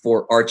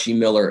for Archie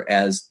Miller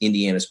as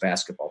Indiana's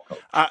basketball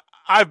coach.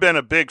 I've been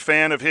a big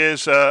fan of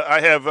his.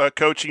 I have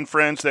coaching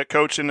friends that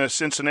coach in the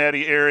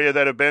Cincinnati area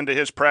that have been to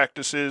his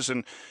practices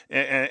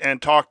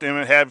and talked to him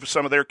and have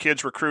some of their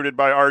kids recruited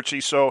by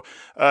Archie. So,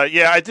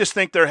 I just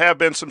think there have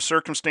been some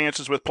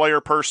circumstances with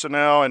player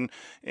personnel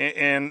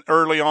and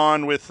early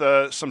on with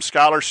some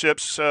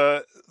scholarships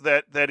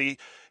that he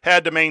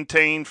had to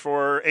maintain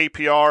for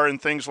APR and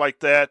things like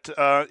that.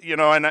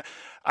 And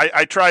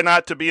I try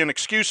not to be an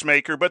excuse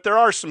maker, but there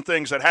are some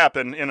things that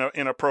happen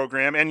in a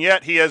program, and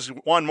yet he has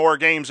won more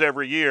games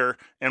every year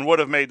and would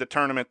have made the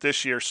tournament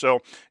this year.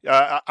 So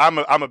I'm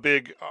a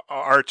big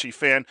Archie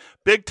fan.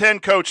 Big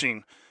Ten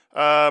coaching,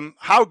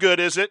 how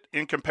good is it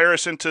in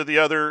comparison to the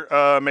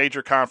other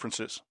major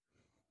conferences?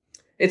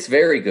 It's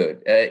very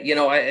good.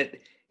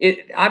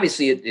 It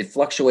obviously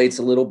fluctuates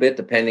a little bit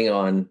depending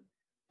on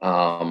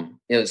some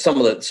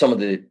of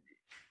the.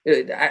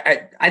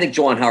 I think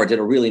Juwan Howard did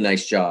a really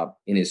nice job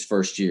in his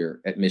first year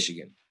at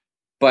Michigan,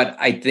 but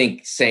I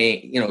think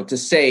to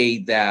say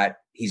that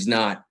he's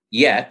not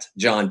yet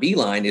John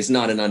Beilein is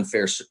not an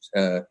unfair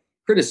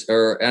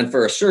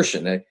unfair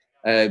assertion.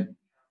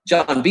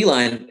 John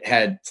Beilein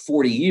had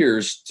 40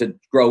 years to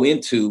grow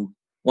into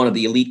one of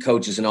the elite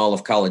coaches in all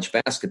of college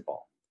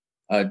basketball.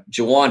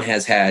 Juwan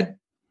has had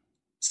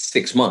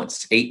 6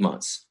 months, 8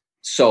 months.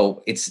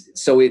 So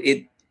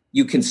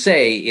you can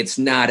say it's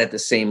not at the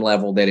same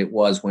level that it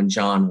was when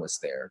John was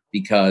there,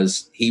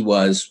 because he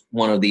was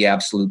one of the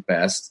absolute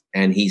best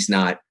and he's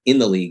not in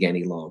the league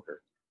any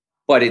longer.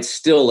 But it's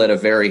still at a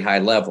very high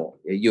level.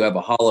 You have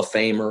a Hall of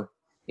Famer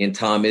in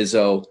Tom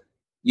Izzo.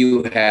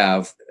 You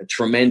have a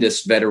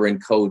tremendous veteran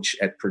coach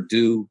at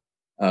Purdue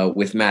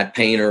with Matt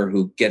Painter,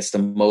 who gets the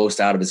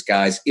most out of his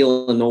guys.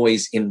 Illinois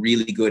is in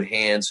really good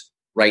hands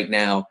right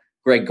now.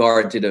 Greg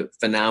Gard did a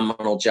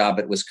phenomenal job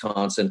at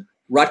Wisconsin.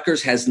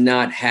 Rutgers has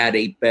not had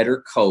a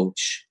better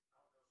coach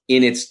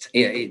in its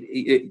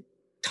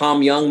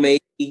Tom Young,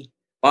 maybe.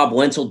 Bob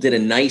Wenzel did a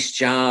nice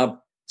job.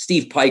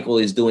 Steve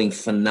Peichel is doing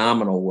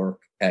phenomenal work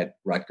at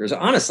Rutgers.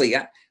 Honestly,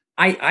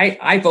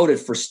 I voted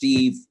for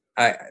Steve.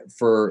 I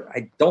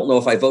don't know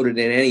if I voted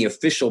in any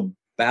official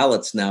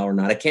ballots now or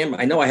not.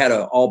 I know I had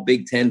an all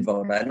Big Ten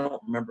vote. I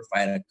don't remember if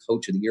I had a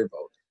Coach of the Year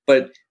vote,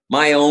 but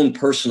my own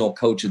personal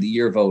Coach of the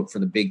Year vote for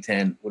the Big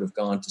Ten would have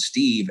gone to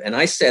Steve. And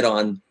I said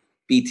on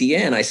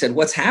BTN, I said,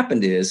 what's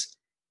happened is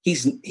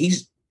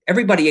he's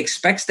everybody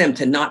expects them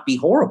to not be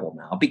horrible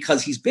now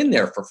because he's been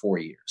there for 4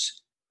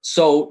 years.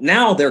 So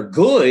now they're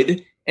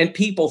good. And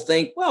people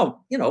think,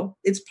 well,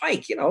 it's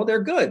Pike,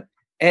 they're good.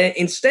 And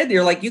instead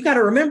they're like, you got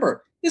to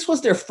remember, this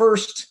was their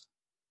first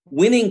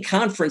winning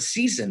conference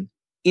season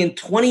in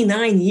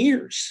 29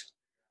 years.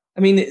 I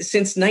mean,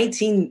 since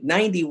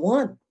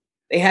 1991,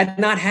 they had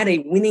not had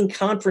a winning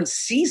conference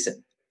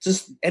season.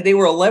 And they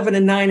were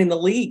 11-9 in the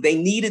league. They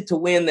needed to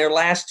win their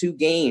last two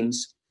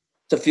games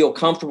to feel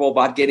comfortable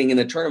about getting in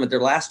the tournament.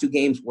 Their last two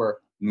games were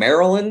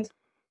Maryland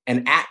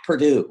and at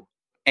Purdue,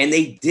 and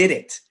they did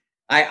it.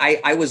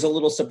 I was a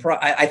little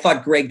surprised. I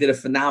thought Greg did a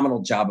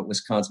phenomenal job at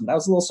Wisconsin, but I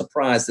was a little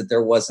surprised that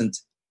there wasn't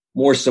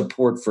more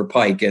support for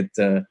Pike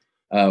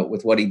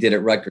with what he did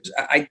at Rutgers.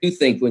 I do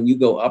think when you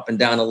go up and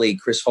down the league,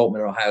 Chris Holtman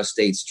at Ohio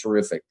State's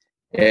terrific.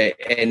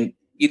 And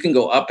you can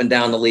go up and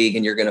down the league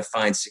and you're going to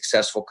find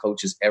successful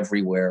coaches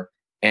everywhere.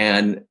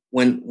 And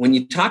when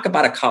you talk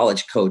about a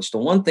college coach, the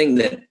one thing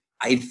that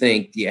I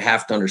think you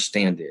have to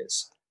understand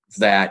is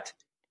that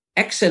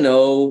X and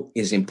O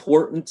is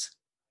important,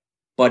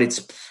 but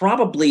it's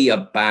probably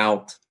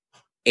about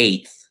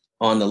 8th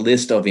on the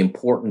list of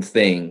important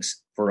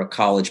things for a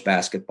college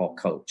basketball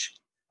coach.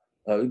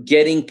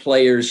 Getting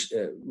players,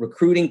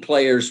 recruiting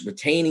players,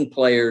 retaining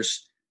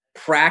players,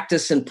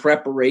 practice and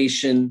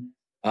preparation,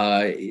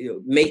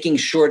 making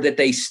sure that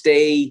they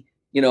stay,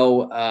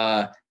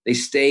 they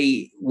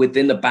stay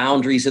within the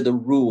boundaries of the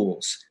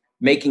rules,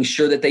 making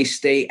sure that they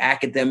stay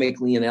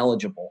academically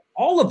ineligible.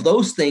 All of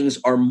those things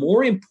are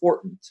more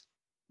important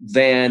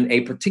than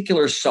a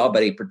particular sub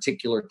at a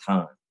particular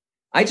time.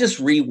 I just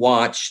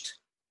rewatched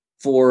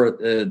for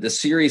the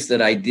series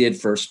that I did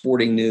for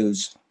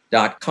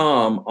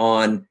sportingnews.com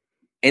on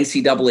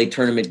NCAA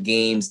tournament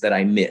games that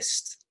I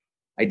missed.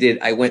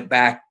 I went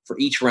back for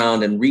each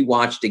round and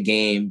rewatched a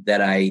game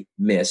that I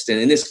missed. And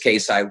in this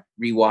case, I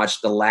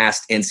rewatched the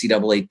last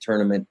NCAA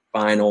tournament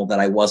final that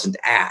I wasn't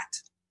at,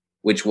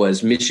 which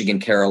was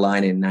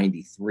Michigan-Carolina in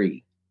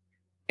 93.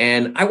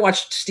 And I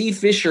watched Steve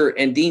Fisher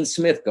and Dean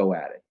Smith go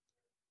at it.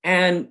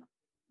 And,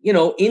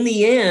 in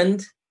the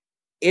end,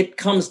 it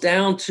comes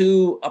down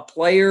to a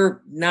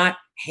player not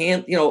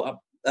a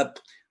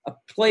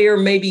player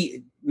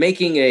maybe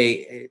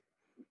making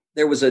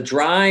there was a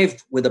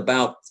drive with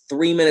about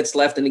 3 minutes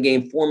left in the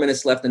game, 4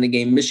 minutes left in the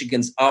game.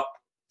 Michigan's up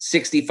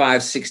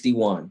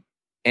 65-61.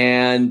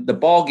 And the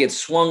ball gets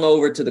swung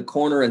over to the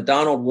corner and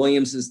Donald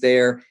Williams is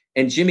there.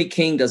 And Jimmy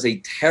King does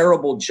a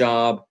terrible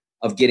job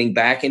of getting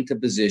back into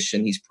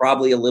position. He's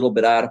probably a little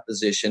bit out of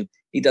position.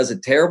 He does a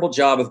terrible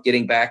job of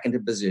getting back into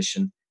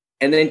position.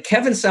 And then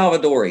Kevin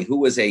Salvadori, who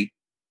was a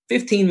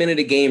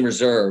 15-minute-a-game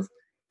reserve,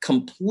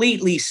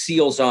 completely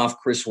seals off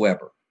Chris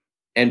Webber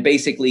and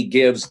basically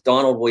gives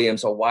Donald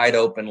Williams a wide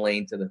open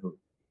lane to the hoop.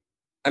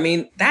 I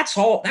mean, that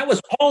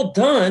was all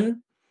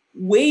done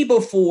way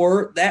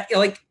before that.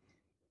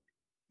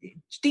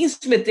 Dean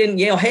Smith didn't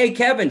yell, "Hey,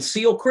 Kevin,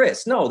 seal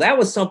Chris." No, that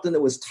was something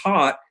that was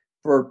taught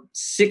for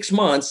 6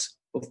 months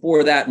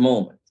before that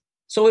moment.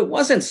 So it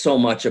wasn't so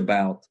much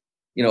about,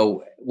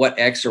 what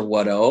X or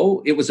what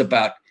O. It was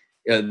about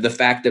the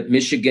fact that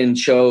Michigan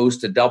chose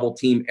to double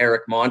team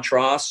Eric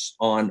Montross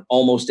on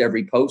almost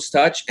every post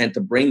touch and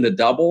to bring the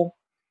double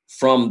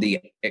from the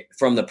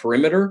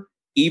perimeter,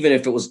 even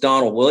if it was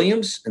Donald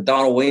Williams, and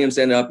Donald Williams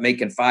ended up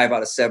making 5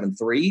 out of 7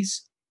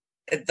 threes.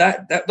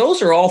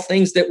 Those are all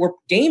things that were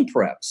game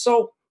prep.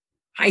 So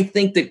I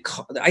think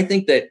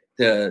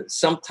that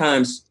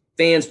sometimes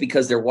fans,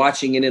 because they're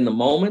watching it in the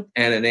moment,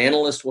 and an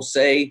analyst will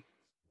say,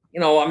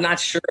 I'm not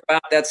sure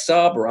about that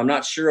sub, or I'm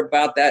not sure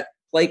about that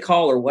play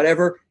call or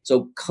whatever.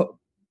 So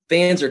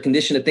fans are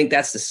conditioned to think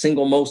that's the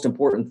single most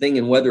important thing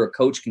in whether a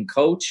coach can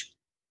coach.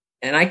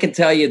 And I can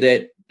tell you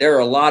that there are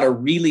a lot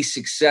of really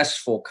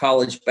successful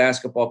college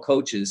basketball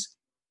coaches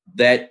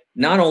that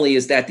not only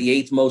is that the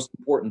 8th most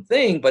important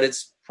thing, but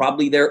it's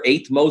probably their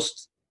 8th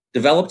most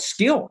developed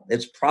skill.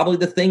 It's probably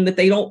the thing that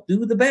they don't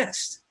do the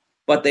best,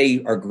 but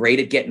they are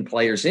great at getting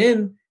players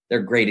in.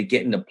 They're great at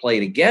getting to play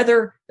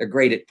together. They're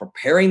great at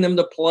preparing them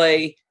to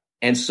play.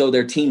 And so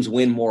their teams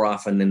win more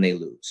often than they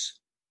lose.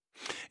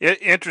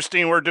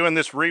 Interesting. We're doing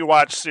this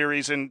rewatch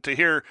series, and to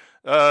hear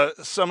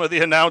some of the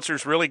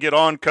announcers really get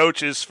on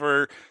coaches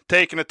for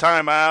taking a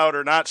timeout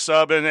or not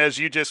subbing, as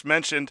you just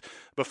mentioned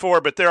before.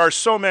 But there are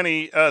so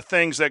many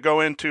things that go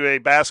into a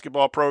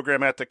basketball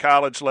program at the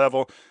college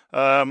level,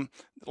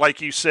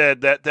 like you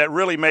said, that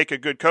really make a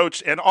good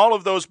coach. And all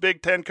of those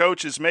Big Ten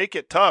coaches make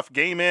it tough,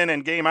 game in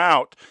and game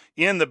out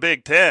in the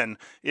Big Ten.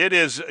 It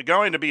is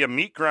going to be a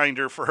meat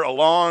grinder for a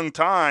long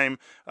time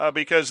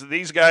because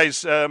these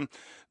guys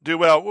do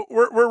well.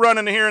 We're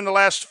running here in the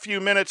last few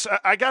minutes.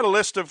 I got a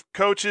list of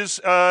coaches.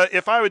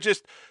 If I would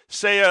just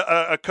say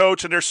a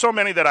coach, and there's so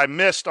many that I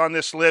missed on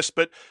this list,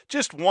 but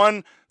just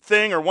one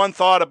thing or one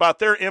thought about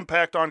their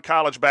impact on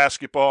college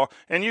basketball,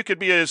 and you could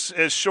be as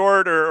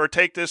short or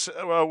take this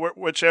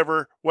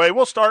whichever way.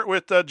 We'll start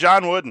with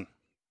John Wooden.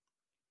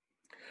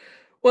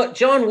 Well,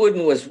 John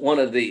Wooden was one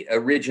of the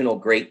original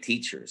great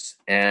teachers,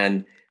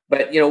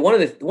 but one of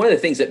the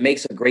things that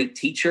makes a great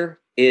teacher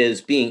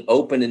is being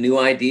open to new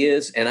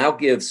ideas. And I'll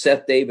give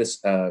Seth Davis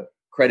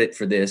credit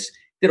for this.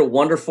 Did a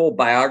wonderful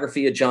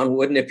biography of John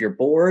Wooden. If you're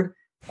bored,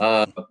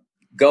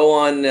 go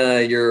on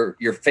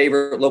your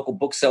favorite local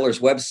bookseller's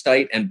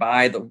website and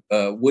buy the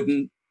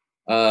Wooden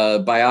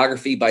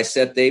biography by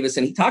Seth Davis.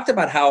 And he talked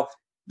about how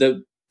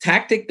the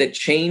tactic that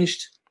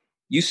changed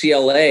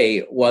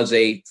UCLA was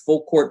a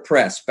full court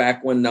press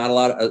back when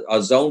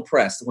a zone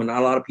press, when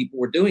not a lot of people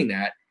were doing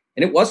that.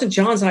 And it wasn't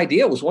John's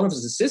idea. It was one of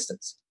his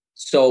assistants.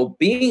 So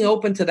being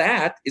open to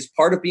that is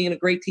part of being a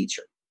great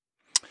teacher.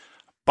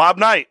 Bob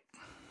Knight.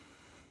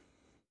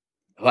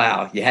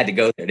 Wow, you had to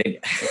go there, didn't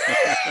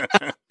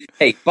you?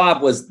 Hey,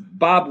 Bob was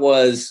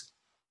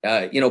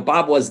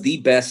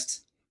the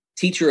best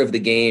teacher of the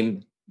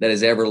game that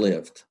has ever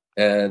lived.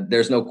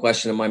 There's no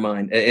question in my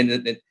mind.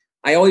 And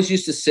I always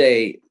used to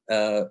say,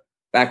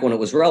 back when it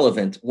was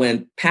relevant,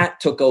 when Pat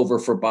took over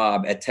for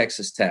Bob at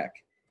Texas Tech,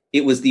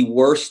 it was the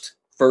worst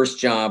first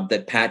job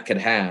that Pat could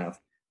have,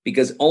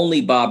 because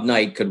only Bob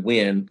Knight could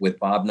win with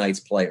Bob Knight's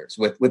players.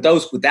 With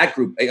that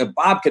group,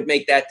 Bob could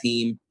make that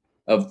team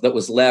that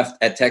was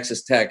left at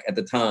Texas Tech at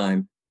the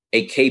time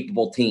a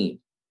capable team.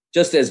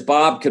 Just as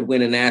Bob could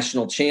win a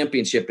national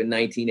championship in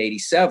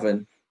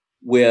 1987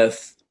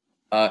 with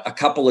a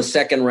couple of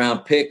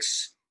second-round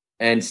picks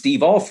and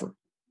Steve Alford.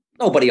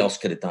 Nobody else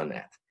could have done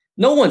that.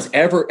 No one's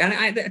ever, and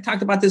I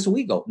talked about this a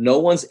week ago, no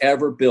one's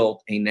ever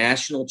built a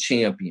national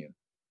champion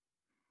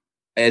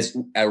as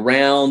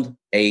around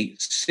a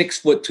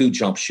 6'2"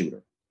 jump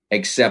shooter,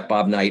 except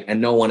Bob Knight, and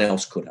no one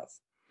else could have.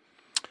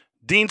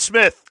 Dean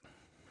Smith.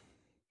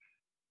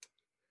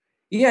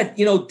 Yeah,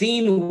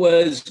 Dean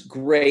was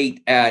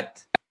great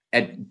at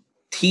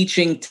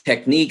teaching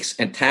techniques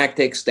and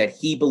tactics that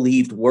he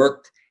believed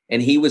worked,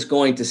 and he was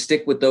going to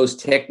stick with those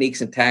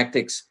techniques and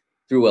tactics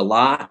through a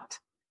lot.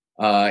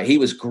 He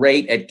was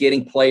great at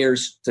getting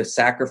players to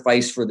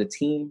sacrifice for the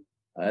team.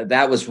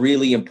 That was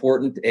really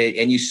important.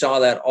 And you saw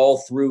that all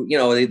through,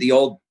 the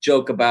old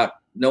joke about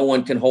no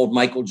one can hold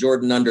Michael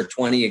Jordan under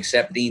 20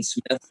 except Dean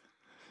Smith.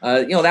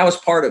 That was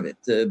part of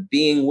it,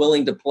 being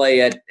willing to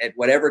play at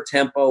whatever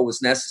tempo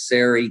was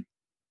necessary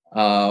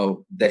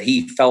that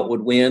he felt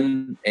would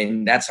win.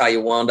 And that's how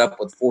you wound up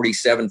with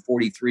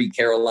 47-43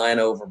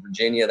 Carolina over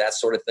Virginia, that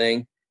sort of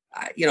thing.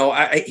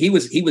 He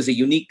was a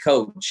unique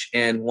coach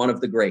and one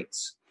of the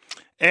greats.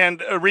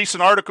 And a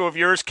recent article of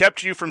yours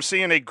kept you from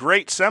seeing a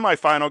great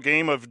semifinal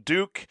game of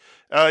Duke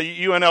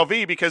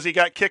UNLV because he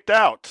got kicked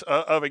out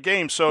of a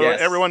game. So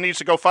yes. Everyone needs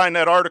to go find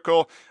that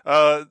article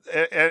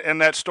and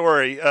that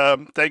story.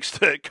 Thanks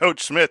to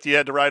Coach Smith, you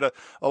had to write a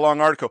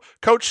long article.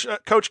 Coach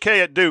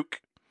K at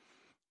Duke.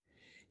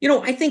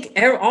 I think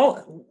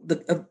all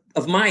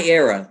of my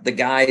era, the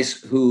guys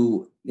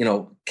who,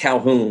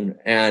 Calhoun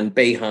and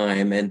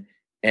Boeheim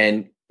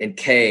and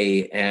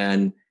Kay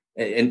and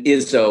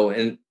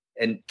Izzo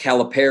and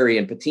Calipari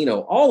and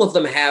Pitino, all of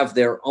them have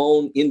their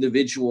own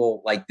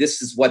individual,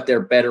 this is what they're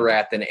better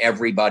at than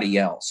everybody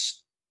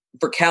else.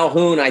 For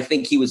Calhoun, I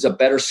think he was a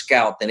better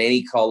scout than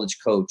any college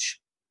coach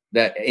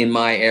that in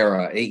my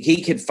era.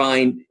 He could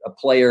find a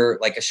player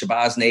like a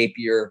Shabazz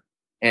Napier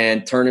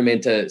and turn him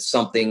into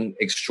something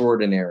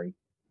extraordinary.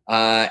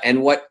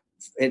 And with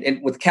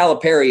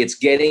Calipari, it's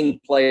getting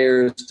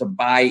players to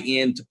buy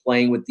into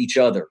playing with each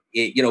other,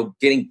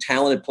 getting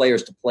talented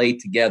players to play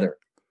together.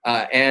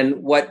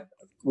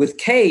 With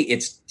Kay,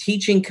 it's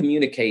teaching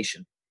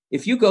communication.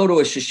 If you go to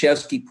a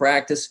Krzyzewski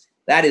practice,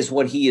 that is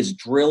what he is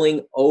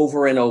drilling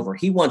over and over.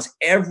 He wants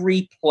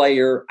every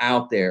player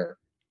out there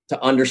to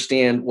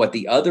understand what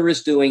the other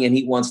is doing, and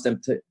he wants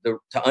them to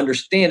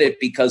understand it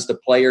because the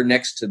player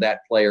next to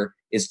that player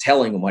is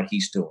telling him what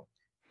he's doing.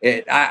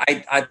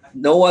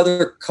 No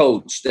other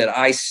coach that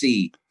I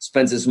see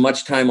spends as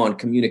much time on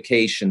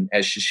communication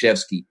as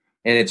Krzyzewski,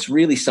 and it's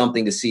really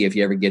something to see if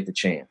you ever get the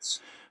chance.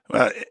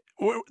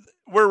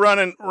 We're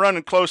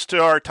running close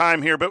to our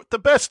time here, but the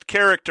best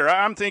character,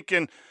 I'm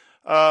thinking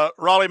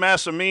Raleigh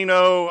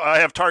Massimino. I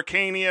have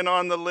Tarkanian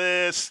on the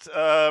list.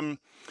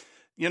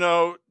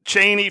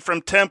 Cheney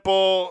from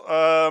Temple.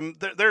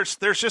 There's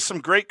just some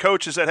great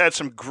coaches that had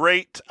some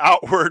great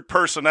outward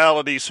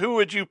personalities. Who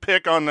would you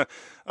pick on the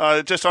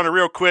just on a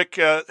real quick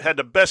had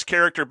the best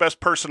character, best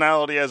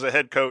personality as a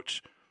head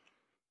coach?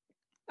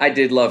 I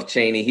did love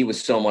Cheney. He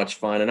was so much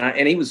fun,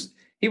 and he was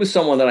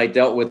someone that I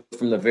dealt with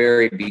from the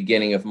very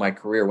beginning of my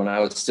career when I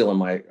was still in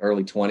my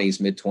early 20s,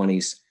 mid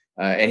 20s,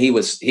 and he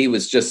was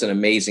just an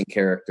amazing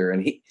character.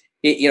 And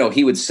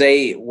he would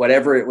say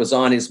whatever it was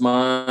on his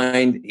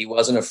mind. He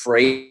wasn't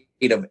afraid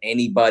of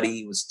anybody.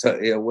 He was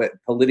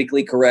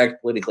politically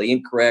correct, politically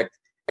incorrect.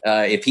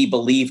 If he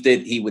believed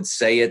it, he would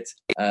say it.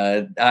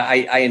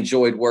 I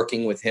enjoyed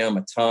working with him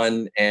a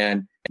ton,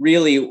 and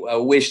really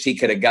wished he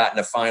could have gotten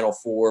a Final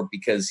Four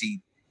because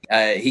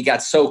he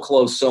got so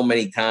close so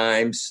many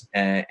times,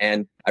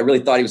 and I really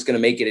thought he was going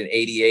to make it in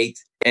 '88.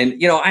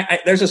 And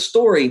there's a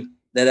story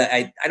that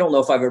I don't know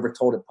if I've ever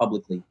told it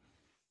publicly.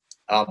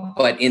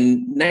 But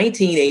in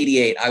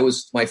 1988, I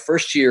was my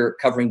first year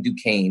covering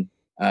Duquesne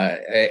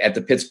at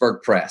the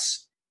Pittsburgh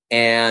Press.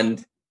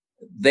 And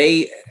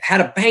they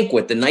had a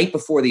banquet the night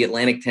before the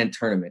Atlantic 10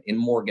 tournament in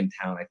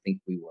Morgantown, I think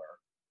we were.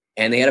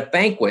 And they had a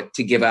banquet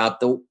to give out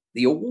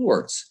the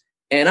awards.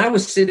 And I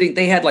was sitting,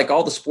 they had like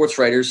all the sports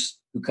writers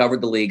who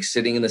covered the league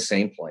sitting in the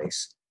same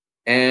place.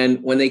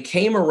 And when they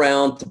came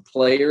around to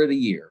Player of the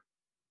Year,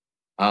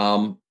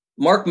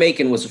 Mark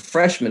Macon was a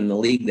freshman in the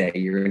league that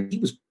year, and he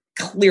was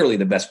clearly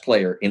the best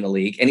player in the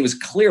league, and he was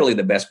clearly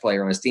the best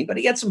player on his team, but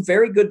he had some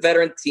very good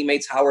veteran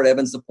teammates. Howard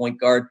Evans, the point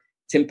guard,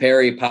 Tim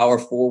Perry, power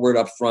forward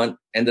up front,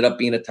 ended up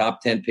being a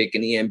top 10 pick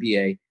in the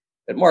NBA.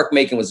 But Mark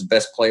Macon was the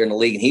best player in the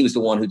league, and he was the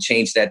one who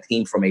changed that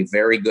team from a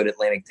very good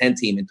Atlantic 10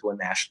 team into a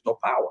national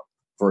power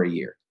for a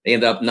year. They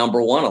ended up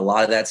number one a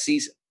lot of that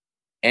season.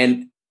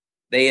 And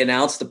they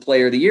announced the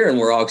Player of the Year, and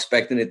we're all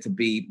expecting it to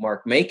be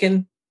Mark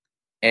Macon.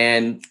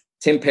 And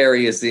Tim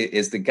Perry is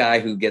the guy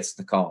who gets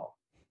the call.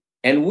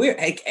 And we're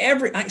like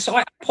so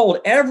I polled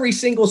every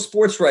single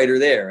sports writer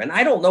there. And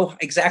I don't know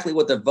exactly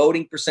what the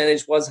voting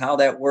percentage was, how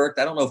that worked.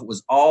 I don't know if it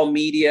was all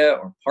media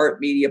or part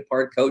media,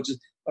 part coaches,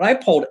 but I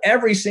polled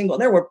every single,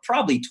 there were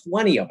probably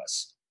 20 of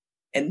us.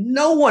 And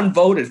no one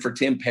voted for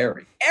Tim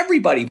Perry.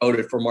 Everybody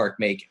voted for Mark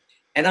Macon.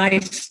 And I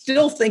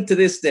still think to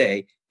this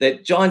day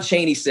that John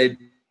Cheney said,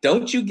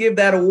 don't you give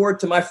that award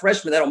to my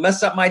freshman. That'll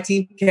mess up my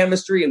team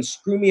chemistry and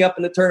screw me up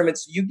in the tournament.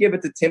 So you give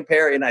it to Tim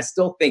Perry. And I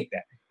still think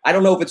that. I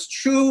don't know if it's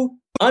true,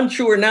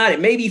 untrue or not. It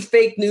may be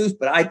fake news,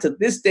 but I, to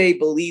this day,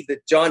 believe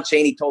that John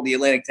Cheney told the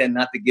Atlantic 10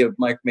 not to give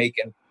Mike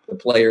Macon the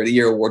Player of the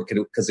Year award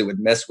because it would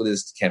mess with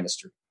his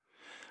chemistry.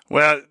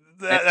 Well,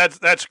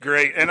 that's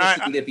great. And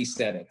if he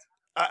said it.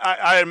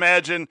 I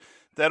imagine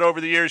that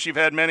over the years you've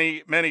had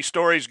many, many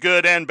stories,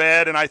 good and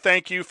bad, and I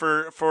thank you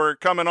for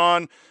coming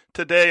on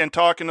today and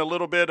talking a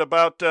little bit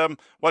about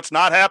what's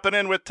not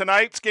happening with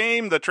tonight's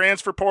game, the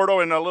transfer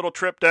portal, and a little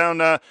trip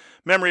down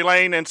memory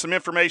lane and some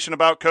information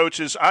about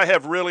coaches. I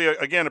have really,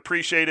 again,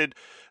 appreciated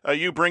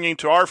you bringing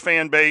to our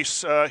fan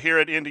base here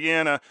at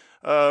Indiana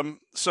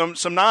some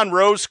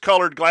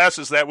non-rose-colored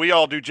glasses that we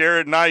all do,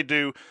 Jared and I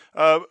do,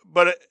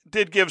 but it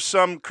did give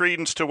some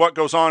credence to what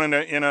goes on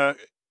in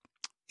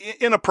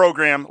a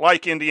program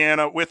like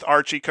Indiana with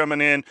Archie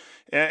coming in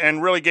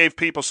and really gave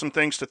people some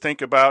things to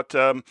think about.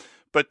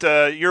 But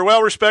you're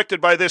well respected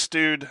by this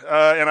dude,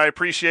 and I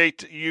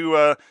appreciate you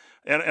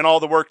and all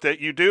the work that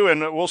you do,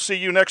 and we'll see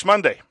you next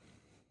Monday.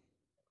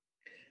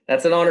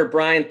 That's an honor,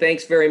 Brian.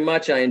 Thanks very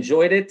much. I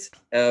enjoyed it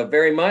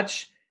very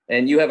much,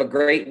 and you have a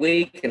great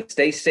week, and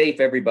stay safe,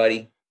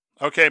 everybody.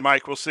 Okay,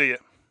 Mike, we'll see you.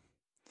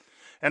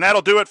 And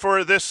that'll do it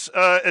for this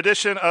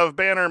edition of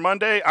Banner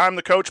Monday. I'm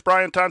the coach,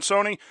 Brian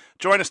Tonsoni.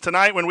 Join us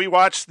tonight when we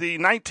watch the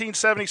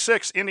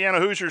 1976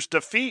 Indiana Hoosiers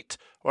defeat,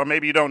 or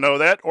maybe you don't know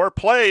that, or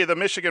play the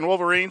Michigan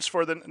Wolverines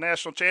for the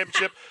national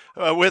championship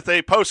with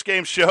a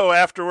post-game show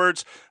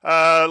afterwards.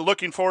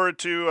 Looking forward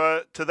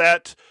to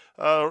that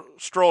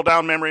stroll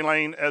down memory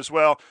lane as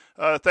well.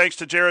 Thanks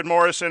to Jared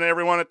Morris and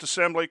everyone at the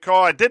Assembly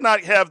Call. I did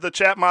not have the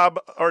chat mob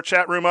or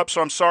chat room up,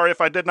 so I'm sorry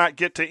if I did not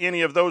get to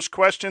any of those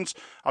questions.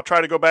 I'll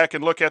try to go back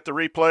and look at the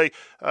replay.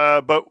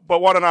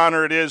 But what an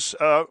honor it is.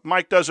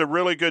 Mike does a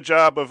really good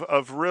job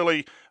of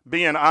really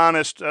being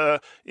honest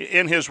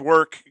in his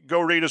work.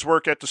 Go read his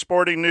work at the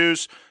Sporting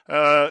News.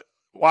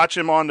 Watch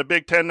him on the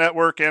Big Ten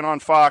Network and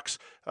on Fox.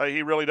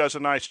 He really does a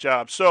nice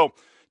job. So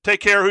take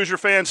care, Hoosier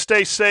fans.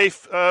 Stay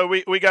safe.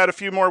 We got a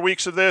few more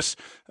weeks of this.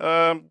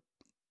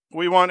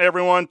 We want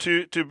everyone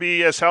to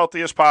be as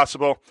healthy as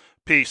possible.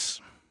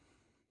 Peace.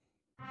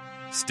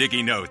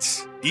 Sticky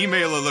notes,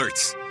 email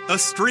alerts, a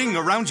string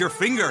around your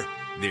finger.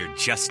 They're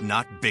just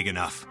not big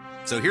enough.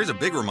 So here's a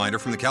big reminder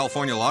from the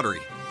California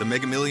Lottery. The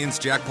Mega Millions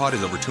jackpot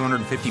is over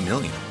 $250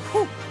 million.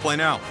 Whew. Play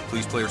now.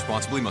 Please play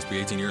responsibly. Must be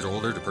 18 years or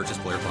older to purchase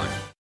player plan.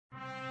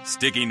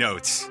 Sticky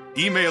notes,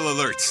 email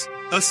alerts,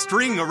 a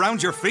string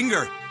around your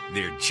finger.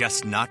 They're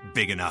just not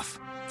big enough.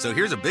 So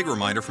here's a big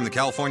reminder from the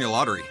California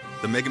Lottery.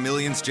 The Mega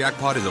Millions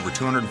jackpot is over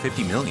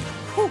 $250 million.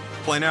 Whew.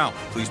 Play now.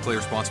 Please play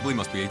responsibly.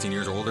 Must be 18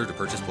 years or older to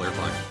purchase player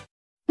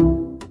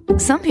plan.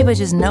 Some people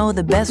just know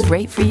the best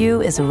rate for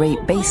you is a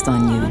rate based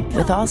on you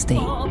with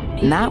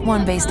Allstate, not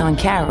one based on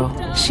Carol.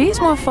 She's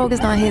more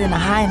focused on hitting a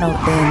high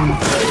note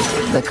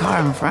than the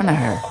car in front of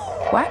her.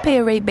 Why pay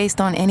a rate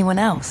based on anyone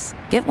else?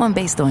 Get one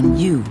based on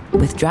you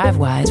with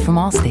DriveWise from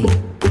Allstate.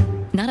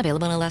 Not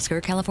available in Alaska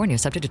or California,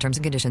 subject to terms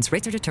and conditions.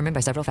 Rates are determined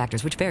by several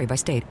factors, which vary by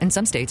state. In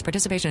some states,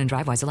 participation in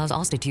DriveWise allows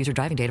Allstate to use your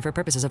driving data for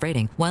purposes of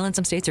rating. While in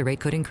some states, your rate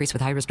could increase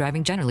with high-risk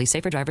driving. Generally,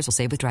 safer drivers will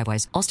save with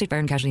DriveWise. Allstate Fire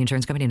and Casualty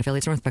Insurance Company and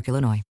affiliates, Northbrook, Illinois.